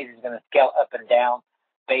 Kubernetes is going to scale up and down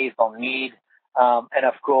based on need. And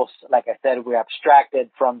of course, like I said, we're abstracted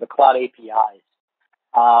from the cloud APIs.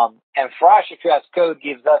 Infrastructure as code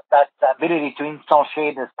gives us that ability to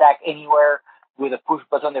instantiate the stack anywhere with a push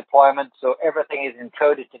button deployment. So everything is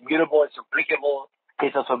encoded, it's immutable, it's replicable,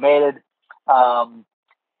 it's automated.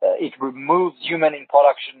 It removes human in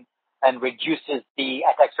production and reduces the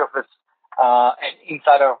attack surface and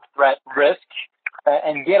insider threat risk.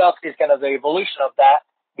 And GitOps is kind of the evolution of that,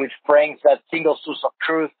 which brings that single source of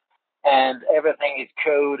truth, and everything is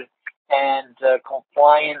code, and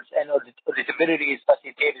compliance and auditability is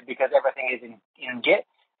facilitated because everything is in Git,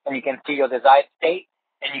 and you can see your desired state,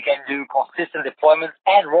 and you can do consistent deployments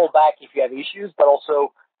and rollback if you have issues, but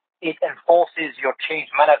also it enforces your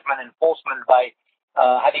change management enforcement by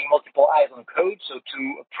having multiple eyes on code. So to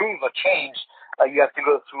approve a change, you have to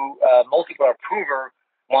go through multiple approver,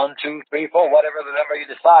 1, 2, 3, 4, whatever the number you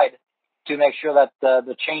decide, to make sure that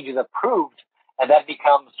the change is approved, and that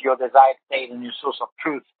becomes your desired state and your source of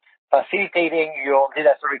truth, facilitating your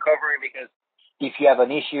disaster recovery, because if you have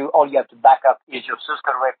an issue, all you have to back up is your source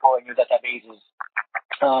code repo and your databases.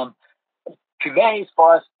 Kubernetes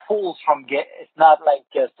for us pulls from Git. It's not like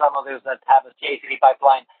some others that have a CI/CD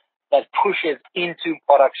pipeline that pushes into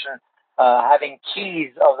production, having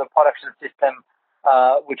keys of the production system,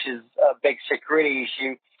 which is a big security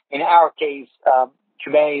issue. In our case,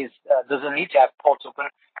 Kubernetes doesn't need to have ports open.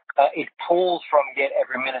 It pulls from Git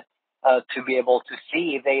every minute to be able to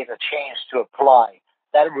see if there is a change to apply.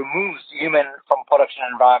 That removes human from production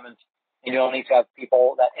environments, and you don't need to have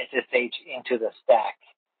people that SSH into the stack.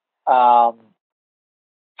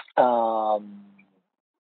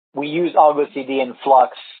 We use Argo CD and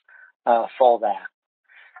Flux for that.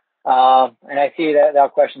 And I see that there are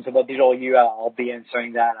questions about digital UL. I'll be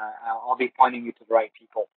answering that. I'll be pointing you to the right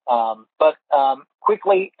people. But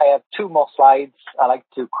quickly, I have 2 more slides I'd like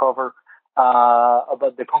to cover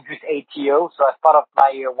about the Compute ATO. So as part of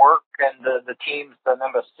my work and the team's the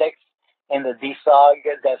number 6 in the DSOG,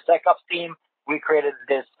 the SecOps team, we created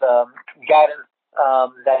this guidance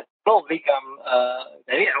that will become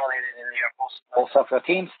that is related in all software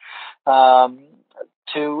teams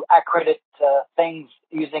to accredit things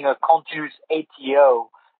using a continuous ATO.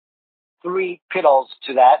 3 pillars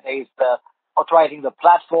to that. There's the authorizing the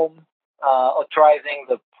platform, authorizing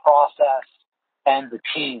the process, and the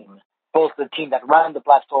team. both the team that run the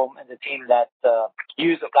platform and the team that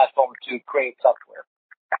use the platform to create software.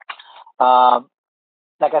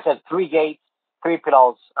 Like I said, 3 gates, 3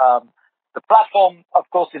 pillars. The platform, of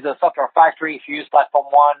course, is a software factory. If you use Platform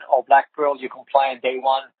One or Black Pearl, you comply on day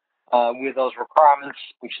one with those requirements,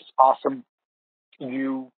 which is awesome.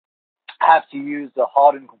 You have to use the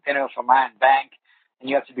hardened containers from Iron Bank, and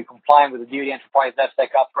you have to be compliant with the DoD Enterprise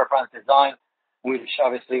DevSecOps reference design, which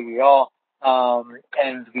obviously we are.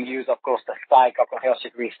 And we use, of course, the stack of container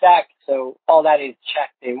security stack. So all that is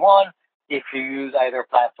checked day one if you use either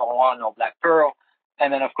Platform One or Black Pearl.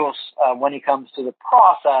 And then, of course, when it comes to the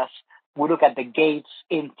process, we look at the gates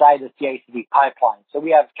inside the CI/CD pipeline. So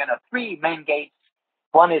we have kind of 3 main gates.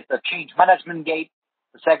 One is the change management gate.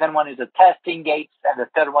 The second one is the testing gates. And the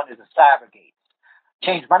third one is the cyber gates.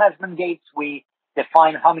 Change management gates, we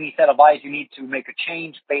define how many set of eyes you need to make a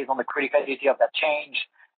change based on the criticality of that change.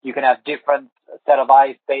 You can have different set of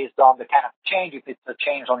eyes based on the kind of change. If it's a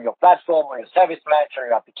change on your platform or your service mesh or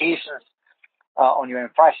your applications, on your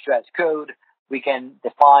infrastructure as code, we can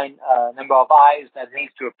define a number of eyes that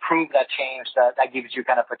needs to approve that change. That gives you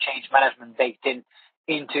kind of a change management baked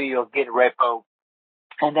into your Git repo.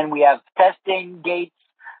 And then we have testing gates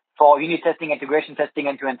for unit testing, integration testing,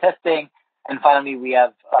 end-to-end testing. And finally, we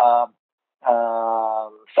have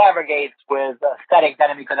cyber gates with static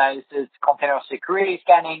dynamic analysis, container security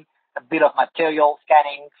scanning, a bit of material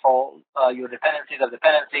scanning for your dependencies of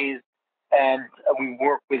dependencies. And we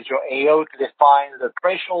work with your AO to define the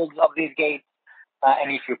thresholds of these gates.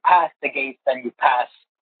 And if you pass the gates, then you pass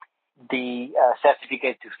the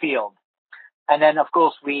certificate to field. And then, of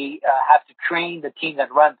course, we have to train the team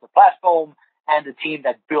that runs the platform and the team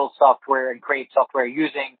that builds software and creates software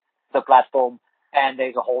using the platform. And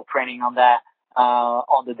there's a whole training on that,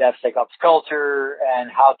 on the DevSecOps culture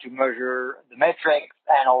and how to measure the metrics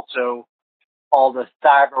and also all the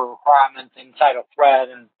cyber requirements inside of thread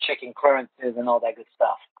and checking clearances and all that good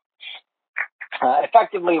stuff.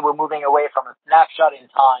 Effectively, we're moving away from a snapshot in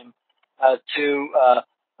time to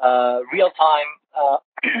real-time,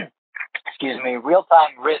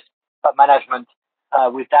 real-time risk management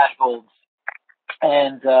with dashboards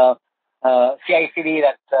and CI/CD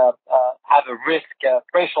that have a risk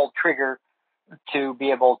threshold trigger to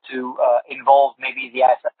be able to involve maybe the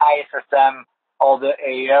ISSM or the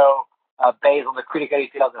AO based on the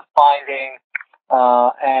criticality of the finding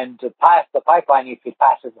and to pass the pipeline if it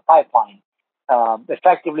passes the pipeline.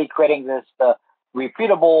 Effectively creating this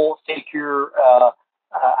repeatable, secure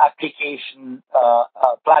application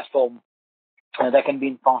platform that can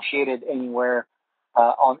be instantiated anywhere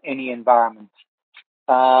on any environment.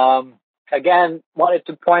 Again, wanted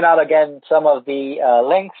to point out again some of the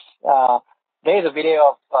links. There's a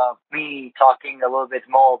video of me talking a little bit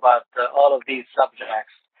more about all of these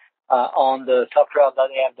subjects on the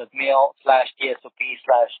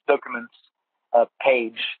software.af.mil/dsop/documents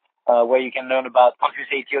page. Where you can learn about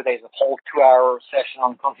Continuous ATO. There's a whole 2-hour session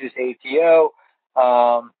on Continuous ATO.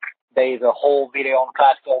 There's a whole video on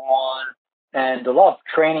Platform One and a lot of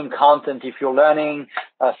training content. If you're learning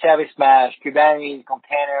Service Mesh, Kubernetes,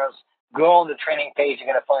 containers, go on the training page. You're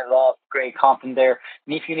going to find a lot of great content there.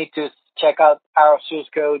 And if you need to check out our source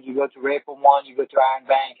code, you go to Repo One, you go to Iron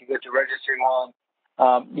Bank, you go to Registry One.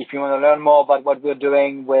 If you want to learn more about what we're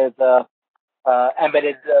doing with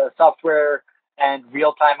embedded software and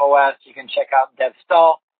real-time OS, you can check out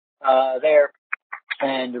DevStar there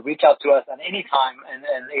and reach out to us at any time. And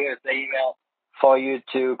here's the email for you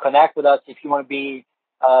to connect with us if you want to be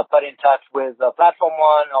put in touch with Platform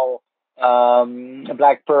One or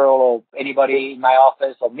Black Pearl or anybody in my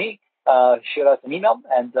office or me. Shoot us an email.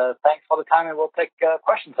 And thanks for the time, and we'll take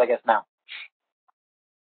questions, I guess, now.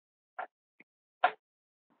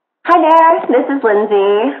 Hi there, this is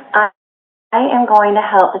Lindsay. I am going to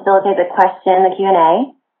help facilitate the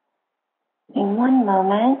Q&A. In one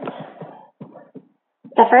moment.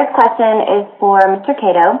 The first question is for Mr.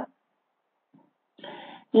 Kato.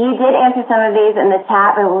 You did answer some of these in the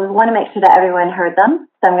chat, but we want to make sure that everyone heard them,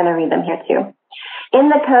 so I'm going to read them here too. In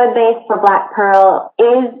the code base for Black Pearl,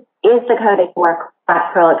 is the code for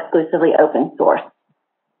Black Pearl exclusively open source?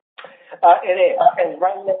 It is, and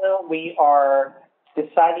right now we are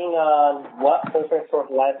deciding on what open source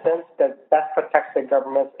license that best protects the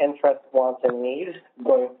government's interests, wants, and needs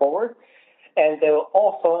going forward. And they will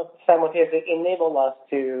also simultaneously enable us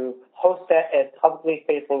to host that as publicly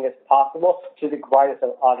facing as possible to the greatest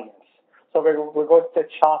audience. So we're going to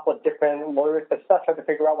chat with different lawyers, etc., to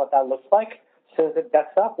figure out what that looks like. As soon as it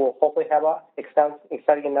gets up, we'll hopefully have an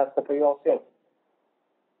exciting announcement for you all soon.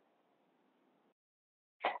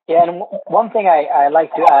 Yeah, and one thing I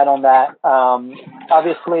like to add on that,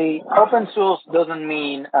 obviously, open source doesn't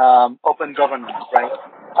mean open governance, right?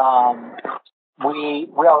 We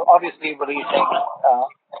are obviously releasing.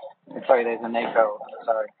 Sorry, there's an echo.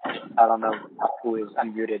 Sorry, I don't know who is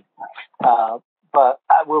unmuted. But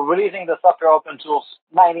we're releasing the software open source.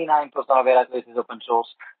 99% of it at least is open source.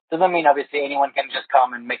 Doesn't mean obviously anyone can just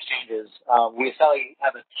come and make changes. We certainly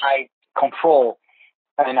have a tight control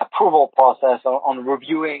and approval process on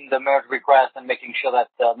reviewing the merge request and making sure that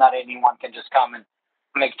not anyone can just come and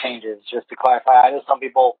make changes. Just to clarify, I know some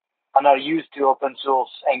people are not used to open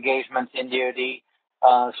source engagements in DoD.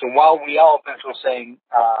 So while we are open sourcing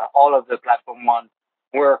all of the Platform One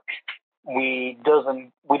work, we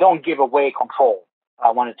don't give away control.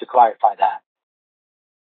 I wanted to clarify that.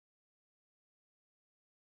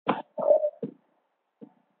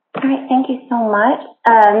 All right, thank you so much.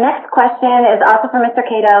 Next question is also from Mr.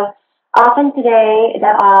 Kato. Often today,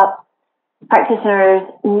 DevOps practitioners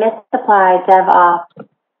misapply DevOps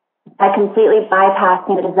by completely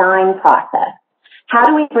bypassing the design process. How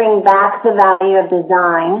do we bring back the value of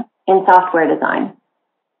design in software design?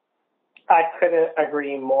 I couldn't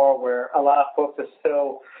agree more, where a lot of folks are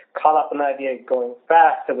so caught up in the idea of going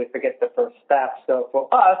fast that we forget the first step. So for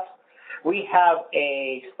us, we have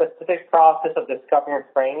a specific process of discovery and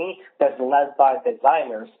framing that's led by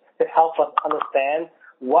designers to help us understand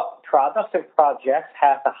what products and projects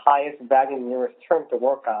have the highest value nearest term to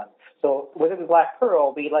work on. So within Black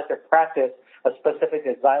Pearl, we like to practice a specific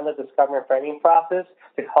design-led discovery and framing process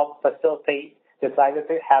to help facilitate designers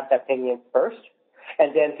to have that opinion first,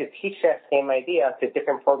 and then to teach that same idea to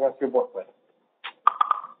different programs we work with.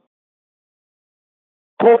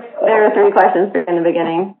 There are 3 questions in the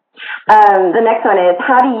beginning. The next one is,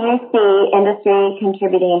 how do you see industry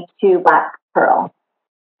contributing to Black Pearl?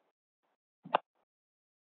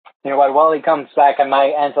 You know what, while he comes back, I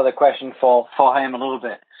might answer the question for him a little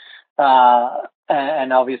bit.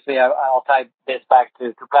 And obviously, I'll tie this back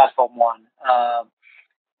to Platform One.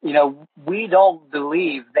 We don't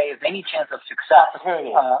believe there's any chance of success.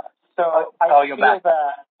 So I feel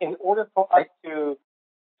that in order for us to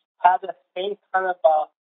have the same kind of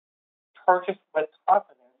purchase with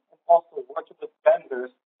confidence and also working with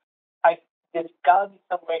vendors, there's got to be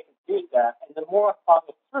some way to do that. And the more I thought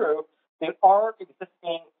it through, there are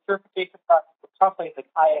existing certification processes for companies like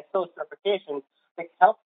ISO certifications that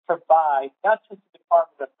help provide not just the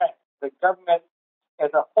Department of Defense, the government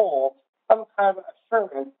as a whole, some kind of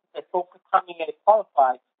assurance that folks are coming in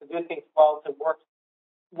qualified to do things well, to work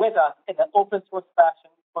with us in an open source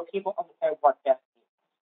fashion where people understand what that means.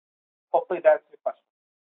 Hopefully that's your question.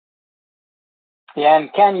 Yeah,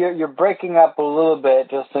 and Ken, you're breaking up a little bit,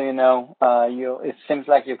 just so you know. It seems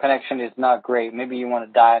like your connection is not great. Maybe you want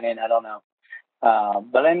to dial in, I don't know.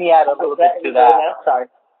 But let me add a little bit to that. Sorry.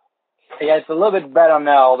 Yeah, it's a little bit better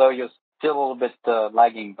now, although you're still a little bit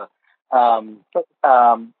lagging. But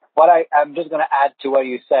what I'm just going to add to what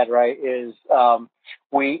you said, right, is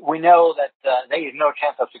we know that there is no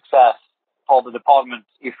chance of success for the department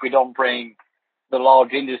if we don't bring the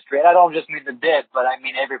large industry. And I don't just mean the DIB, but I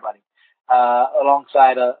mean everybody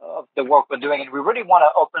alongside of the work we're doing. And we really want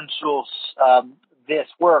to open source this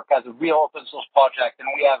work as a real open source project. And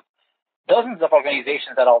we have dozens of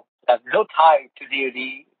organizations that have no tie to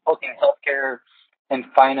DoD, both in healthcare and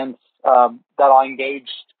finance, that are engaged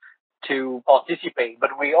to participate.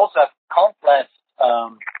 But we also have countless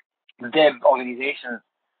DIB organizations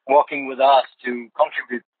working with us to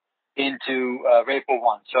contribute into RAPO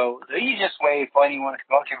 1. So the easiest way for anyone to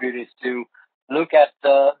contribute is to look at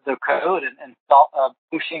the code and start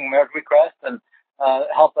pushing merge requests and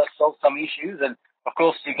help us solve some issues. And of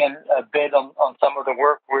course, you can bid on some of the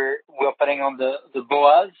work we're putting on the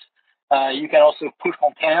BOAs. You can also push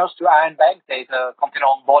containers to Iron Bank. There's a container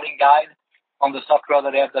onboarding guide on the software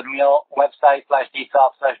that they have the MIL website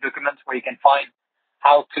 /dsop/documents, where you can find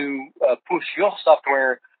how to push your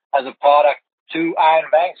software as a product to Iron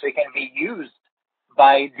Bank so it can be used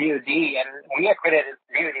by DoD. And we accredited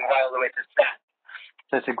DoD right all the way to SAT.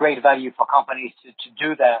 So it's a great value for companies to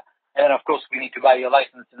do that. And then, of course, we need to buy your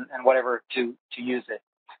license and whatever to use it.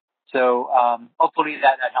 So hopefully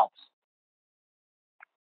that helps.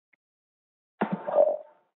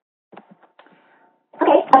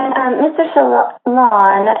 Okay, Mr. Chaillan,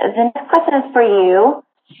 the next question is for you.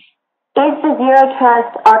 Is the Zero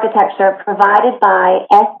Trust architecture provided by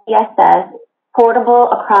SDSS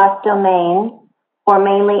portable across domains or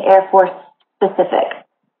mainly Air Force specific?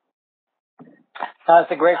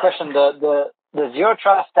 That's a great question. The Zero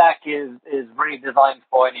Trust stack is really designed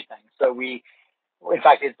for anything. So in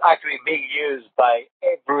fact, it's actually being used by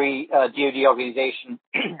contemporary DoD organization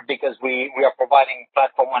because we are providing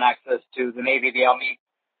Platform One access to the Navy, the Army,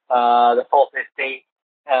 the Fourth Estate,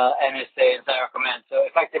 NSA, and Cyber Command. So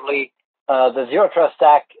effectively, the Zero Trust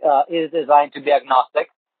stack is designed to be agnostic.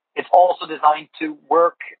 It's also designed to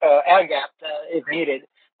work air-gapped if needed.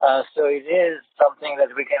 So it is something that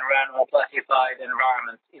we can run on classified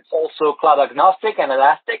environments. It's also cloud agnostic and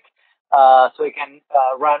elastic. So it can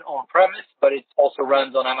run on-premise, but it also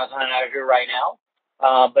runs on Amazon and Azure right now.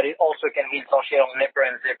 But it also can be installed on Nipper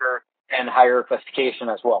and Zipper and higher classification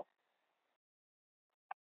as well.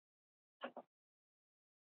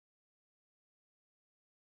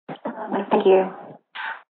 Thank you.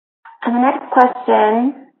 And the next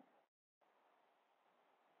question,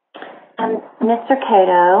 Mr.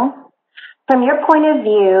 Kato, from your point of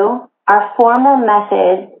view, are formal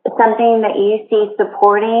methods something that you see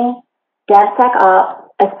supporting DevSecOps,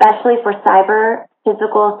 especially for cyber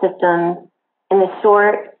physical systems in the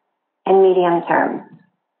short and medium term?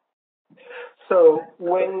 So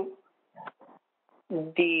when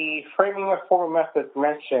the framing of formal methods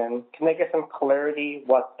mentioned, can I get some clarity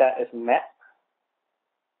what that is meant?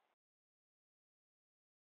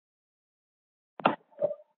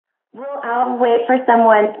 Well, I'll wait for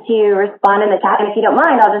someone to respond in the chat, and if you don't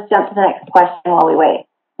mind, I'll just jump to the next question while we wait.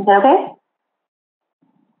 Is that okay?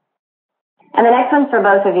 And the next one's for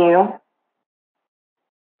both of you.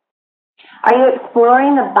 Are you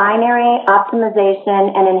exploring the binary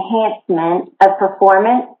optimization and enhancement of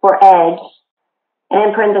performance for edge, and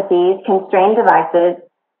in parentheses, constrained devices,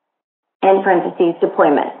 in parentheses,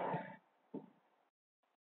 deployment?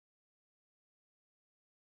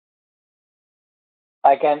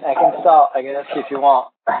 I can start, I guess, if you want.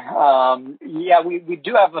 Yeah, we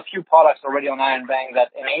do have a few products already on Iron Bank that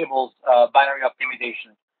enables binary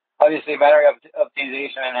optimization. Obviously, binary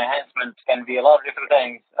optimization and enhancements can be a lot of different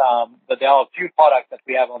things, but there are a few products that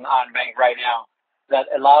we have on Iron Bank right now that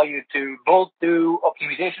allow you to both do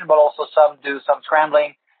optimization, but also do some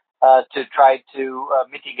scrambling to try to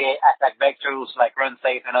mitigate attack vectors like run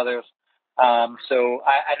safe and others. So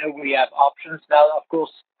I know we have options now. Of course,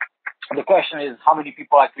 the question is how many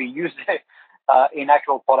people actually use it in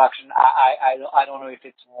actual production. I don't know if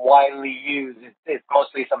it's widely used. It's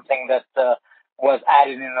mostly something that was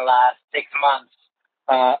added in the last 6 months.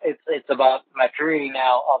 It's about maturity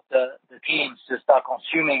now of the teams to start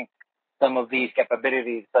consuming some of these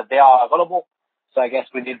capabilities, but they are available. So I guess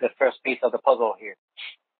we did the first piece of the puzzle here.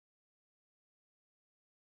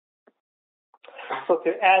 So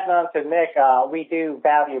to add on to Nick, we do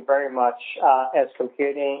value very much edge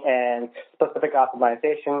computing and specific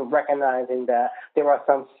optimization, recognizing that there are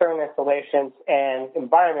some certain installations and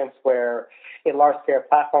environments where a large-scale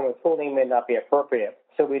platform and tooling may not be appropriate.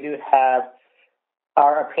 So we do have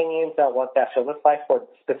our opinions on what that should look like for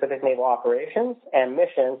specific naval operations and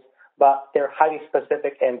missions, but they're highly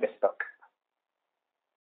specific and bespoke.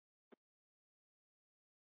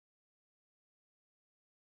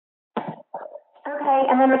 Okay,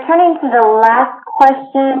 and then returning to the last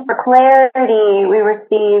question, for clarity, we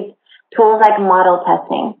received tools like model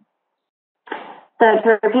testing. So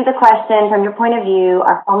to repeat the question, from your point of view,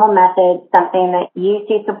 are formal methods something that you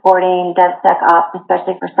see supporting DevSecOps,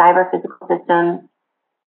 especially for cyber physical systems,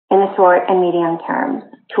 in the short and medium term?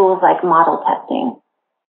 Tools like model testing.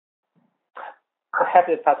 I'm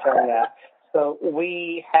happy to touch on that. So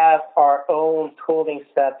we have our own tooling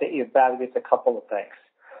set that evaluates a couple of things.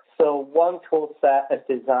 So one tool set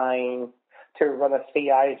is designed to run a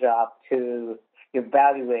CI job to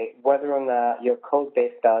evaluate whether or not your code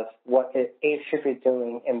base does what it should be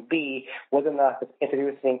doing, and B, whether or not it's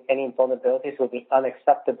introducing any vulnerabilities would be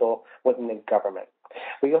unacceptable within the government.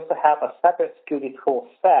 We also have a separate security tool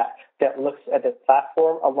set that looks at the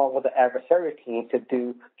platform along with the adversary team to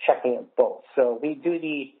do checking of both. So we do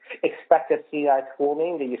the expected CI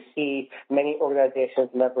tooling that you see many organizations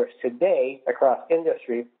leverage today across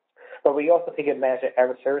industry, but we also take advantage of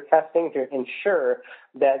adversary testing to ensure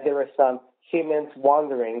that there is some humans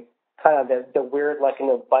wandering, kind of the weird,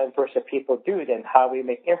 blind verse that people do, and how we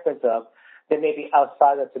make inference of that may be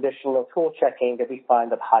outside of traditional tool checking that we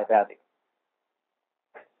find of high value.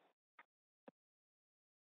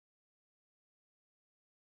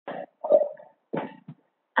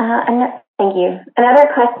 Thank you. Another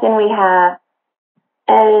question we have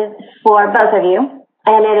is for both of you.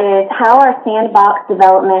 And it is, how are sandbox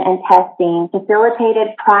development and testing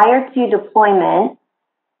facilitated prior to deployment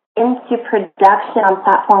into production on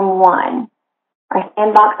Platform One? Are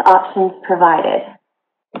sandbox options provided?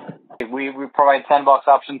 We provide sandbox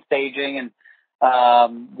option staging,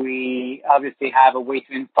 and we obviously have a way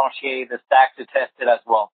to instantiate the stack to test it as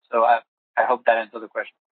well. So I hope that answers the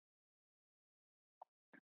question.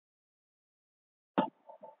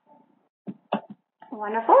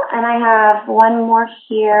 Wonderful. And I have one more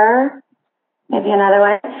here, maybe another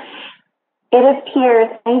one. It appears,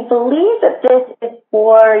 I believe that this is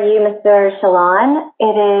for you, Mr. Chaillan.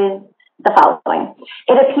 It is the following.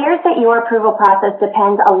 It appears that your approval process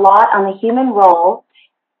depends a lot on the human role.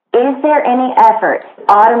 Is there any effort to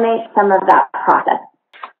automate some of that process?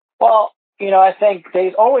 Well, I think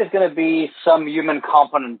there's always going to be some human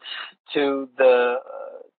component to the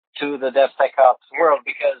DevSecOps world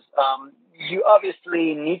because you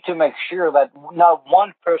obviously need to make sure that not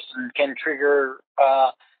one person can trigger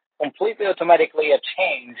completely automatically a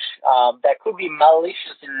change that could be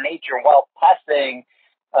malicious in nature while passing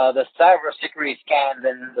the cybersecurity scans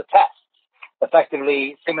and the tests.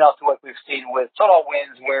 Effectively similar to what we've seen with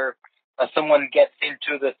SolarWinds, where someone gets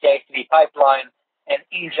into the CI/CD pipeline and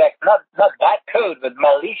injects not bad code, but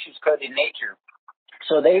malicious code in nature.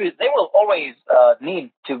 So they will always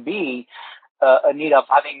need to be a need of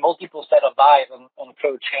having multiple set of eyes on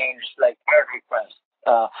code change, like merge requests.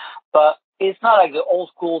 But it's not like the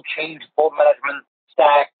old school change board management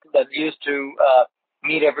stack that used to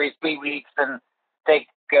meet every 3 weeks and take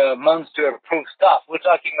months to approve stuff. We're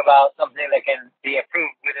talking about something that can be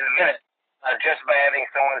approved within a minute, just by having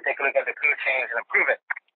someone take a look at the code change and approve it.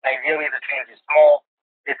 Ideally, the change is small,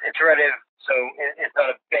 it's iterative, so it's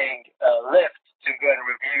not a big lift to go and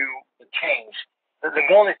review the change. The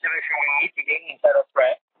goal is to make sure we need to get insider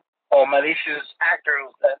threat or malicious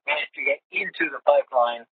actors that manage to get into the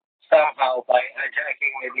pipeline somehow by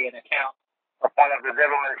hijacking maybe an account or part of the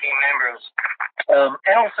development team members.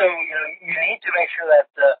 And also, you need to make sure that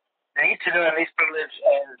the need to know and least privilege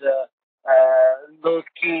and those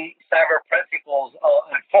key cyber principles are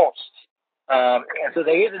enforced. And so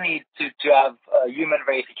there is a need to have human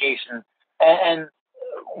verification. And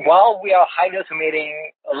while we are highly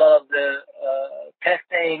automating a lot of the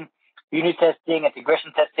testing, unit testing,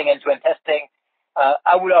 integration testing, end-to-end testing,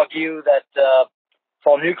 I would argue that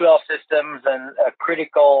for nuclear systems and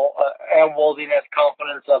critical airworthiness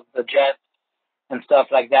components of the jets and stuff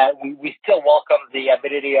like that, we still welcome the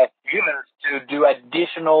ability of humans to do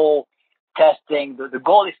additional testing. The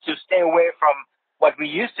goal is to stay away from what we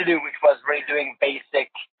used to do, which was really doing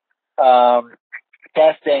basic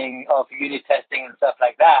testing of unit testing and stuff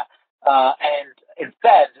like that, and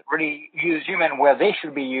instead really use human where they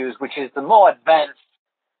should be used, which is the more advanced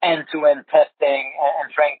end-to-end testing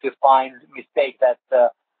and trying to find mistakes that the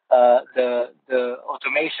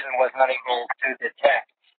automation was not able to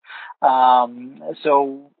detect.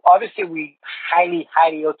 So obviously we highly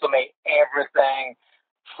automate everything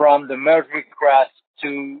from the merge request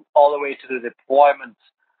to all the way to the deployment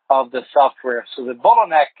of the software. So the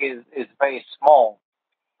bottleneck is very small,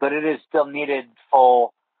 but it is still needed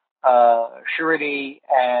for surety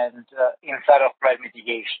and insider threat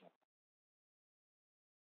mitigation.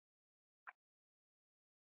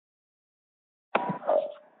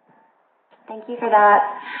 Thank you for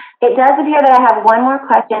that. It does appear that I have one more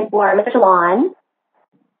question for Mr. Chaillan.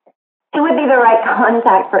 Who would be the right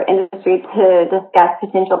contact for industry to discuss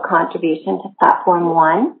potential contribution to Platform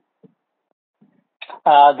One?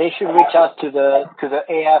 They should reach out to the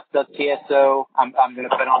af.tso. I'm going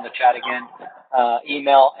to put it on the chat again.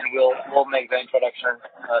 Email, and we'll make the introduction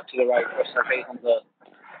to the right person based on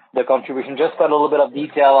the contribution. Just got a little bit of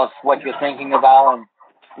detail of what you're thinking about and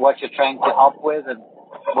what you're trying to help with, and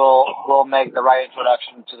we'll make the right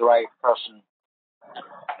introduction to the right person.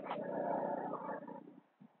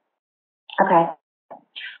 Okay.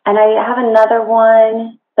 And I have another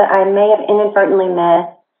one that I may have inadvertently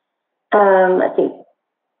missed. Let's see.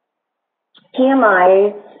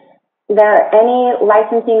 PMIs, there are any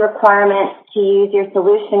licensing requirements to use your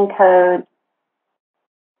solution code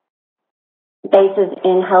bases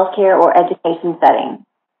in healthcare or education settings?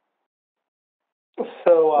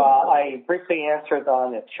 So I briefly answered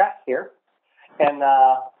on the chat here. And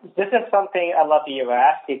this is something I love that you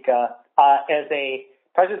asked, because as a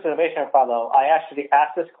President's Innovation Fellow, I actually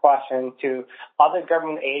asked this question to other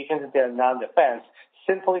government agencies that are non-defense,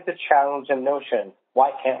 simply to challenge the notion,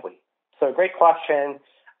 why can't we? So a great question.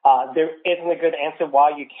 There isn't a good answer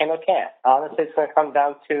why you can or can't. Honestly, it's going to come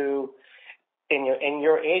down to, in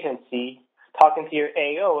your agency, talking to your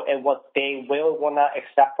AO and what they will or will not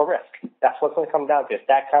accept for risk. That's what's going to come down to. It's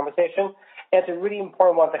that conversation. And it's a really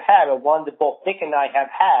important one to have, and one that both Nick and I have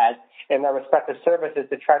had in our respective services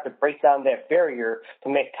to try to break down that barrier to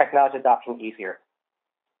make technology adoption easier.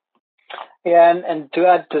 Yeah, and to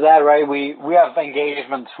add to that, right, we have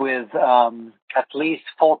engagements with at least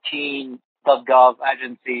 14 .gov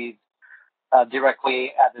agencies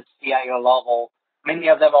directly at the CIO level. Many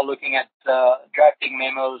of them are looking at drafting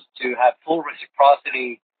memos to have full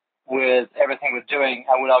reciprocity with everything we're doing.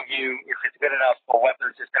 I would argue if it's good enough for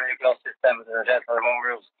weapons system, nuclear systems,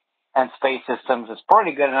 memorials, and space systems, it's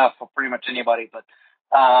probably good enough for pretty much anybody. But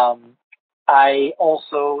I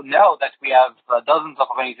also know that we have dozens of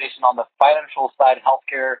organizations on the financial side,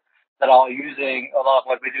 healthcare, that are using a lot of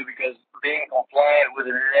what we do, because being compliant with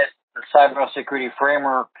the NIST, the cybersecurity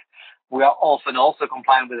framework, we are often also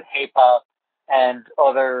compliant with HIPAA and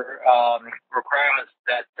other requirements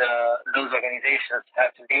that those organizations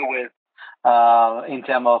have to deal with in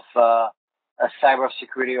terms of a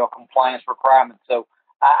cybersecurity or compliance requirements. So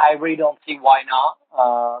I really don't see why not.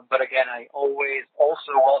 But again, I always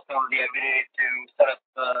also welcome the ability to set up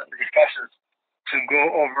discussions to go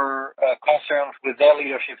over concerns with their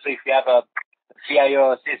leadership. So if you have a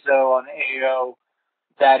CIO, a CISO, an AO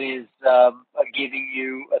that is giving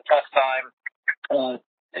you a tough time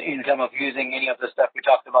in terms of using any of the stuff we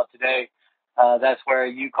talked about today, that's where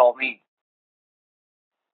you call me.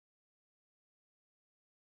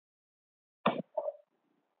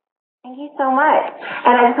 Thank you so much.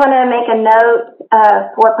 And I just want to make a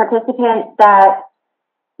note for participants that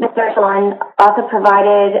Mr. Chaillan also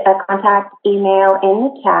provided a contact email in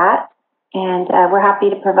the chat, and we're happy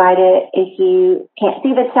to provide it if you can't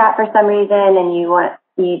see the chat for some reason and you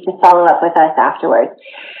just follow up with us afterwards.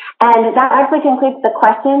 And that actually concludes the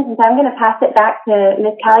questions, and so I'm going to pass it back to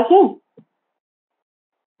Ms. Callie King.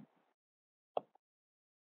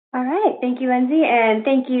 All right. Thank you, Lindsay. And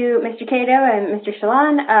thank you, Mr. Kato and Mr.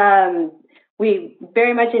 Chaillan. We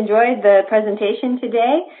very much enjoyed the presentation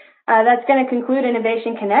today. That's going to conclude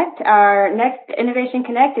Innovation Connect. Our next Innovation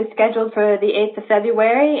Connect is scheduled for the 8th of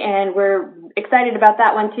February, and we're excited about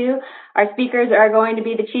that one too. Our speakers are going to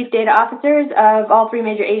be the Chief Data Officers of all three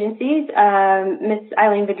major agencies, Ms.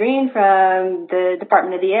 Eileen Vadrine from the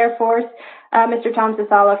Department of the Air Force, Mr. Tom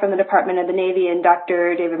Sasala from the Department of the Navy, and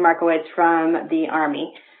Dr. David Markowitz from the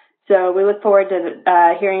Army. So we look forward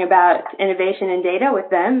to hearing about innovation and data with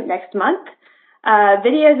them next month.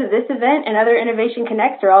 Videos of this event and other Innovation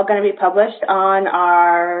Connects are all going to be published on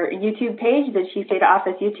our YouTube page, the Chief Data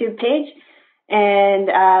Office YouTube page. And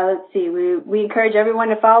let's see, we encourage everyone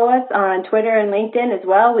to follow us on Twitter and LinkedIn as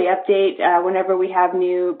well. We update whenever we have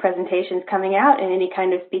new presentations coming out and any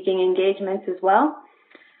kind of speaking engagements as well.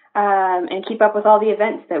 And keep up with all the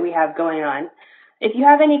events that we have going on. If you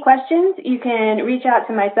have any questions, you can reach out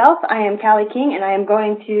to myself. I am Callie King, and I am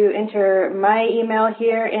going to enter my email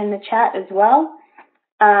here in the chat as well.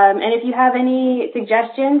 And if you have any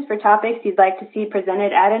suggestions for topics you'd like to see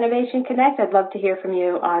presented at Innovation Connect, I'd love to hear from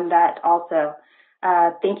you on that also.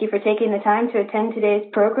 Thank you for taking the time to attend today's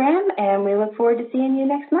program, and we look forward to seeing you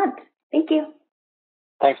next month. Thank you.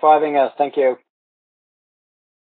 Thanks for having us. Thank you.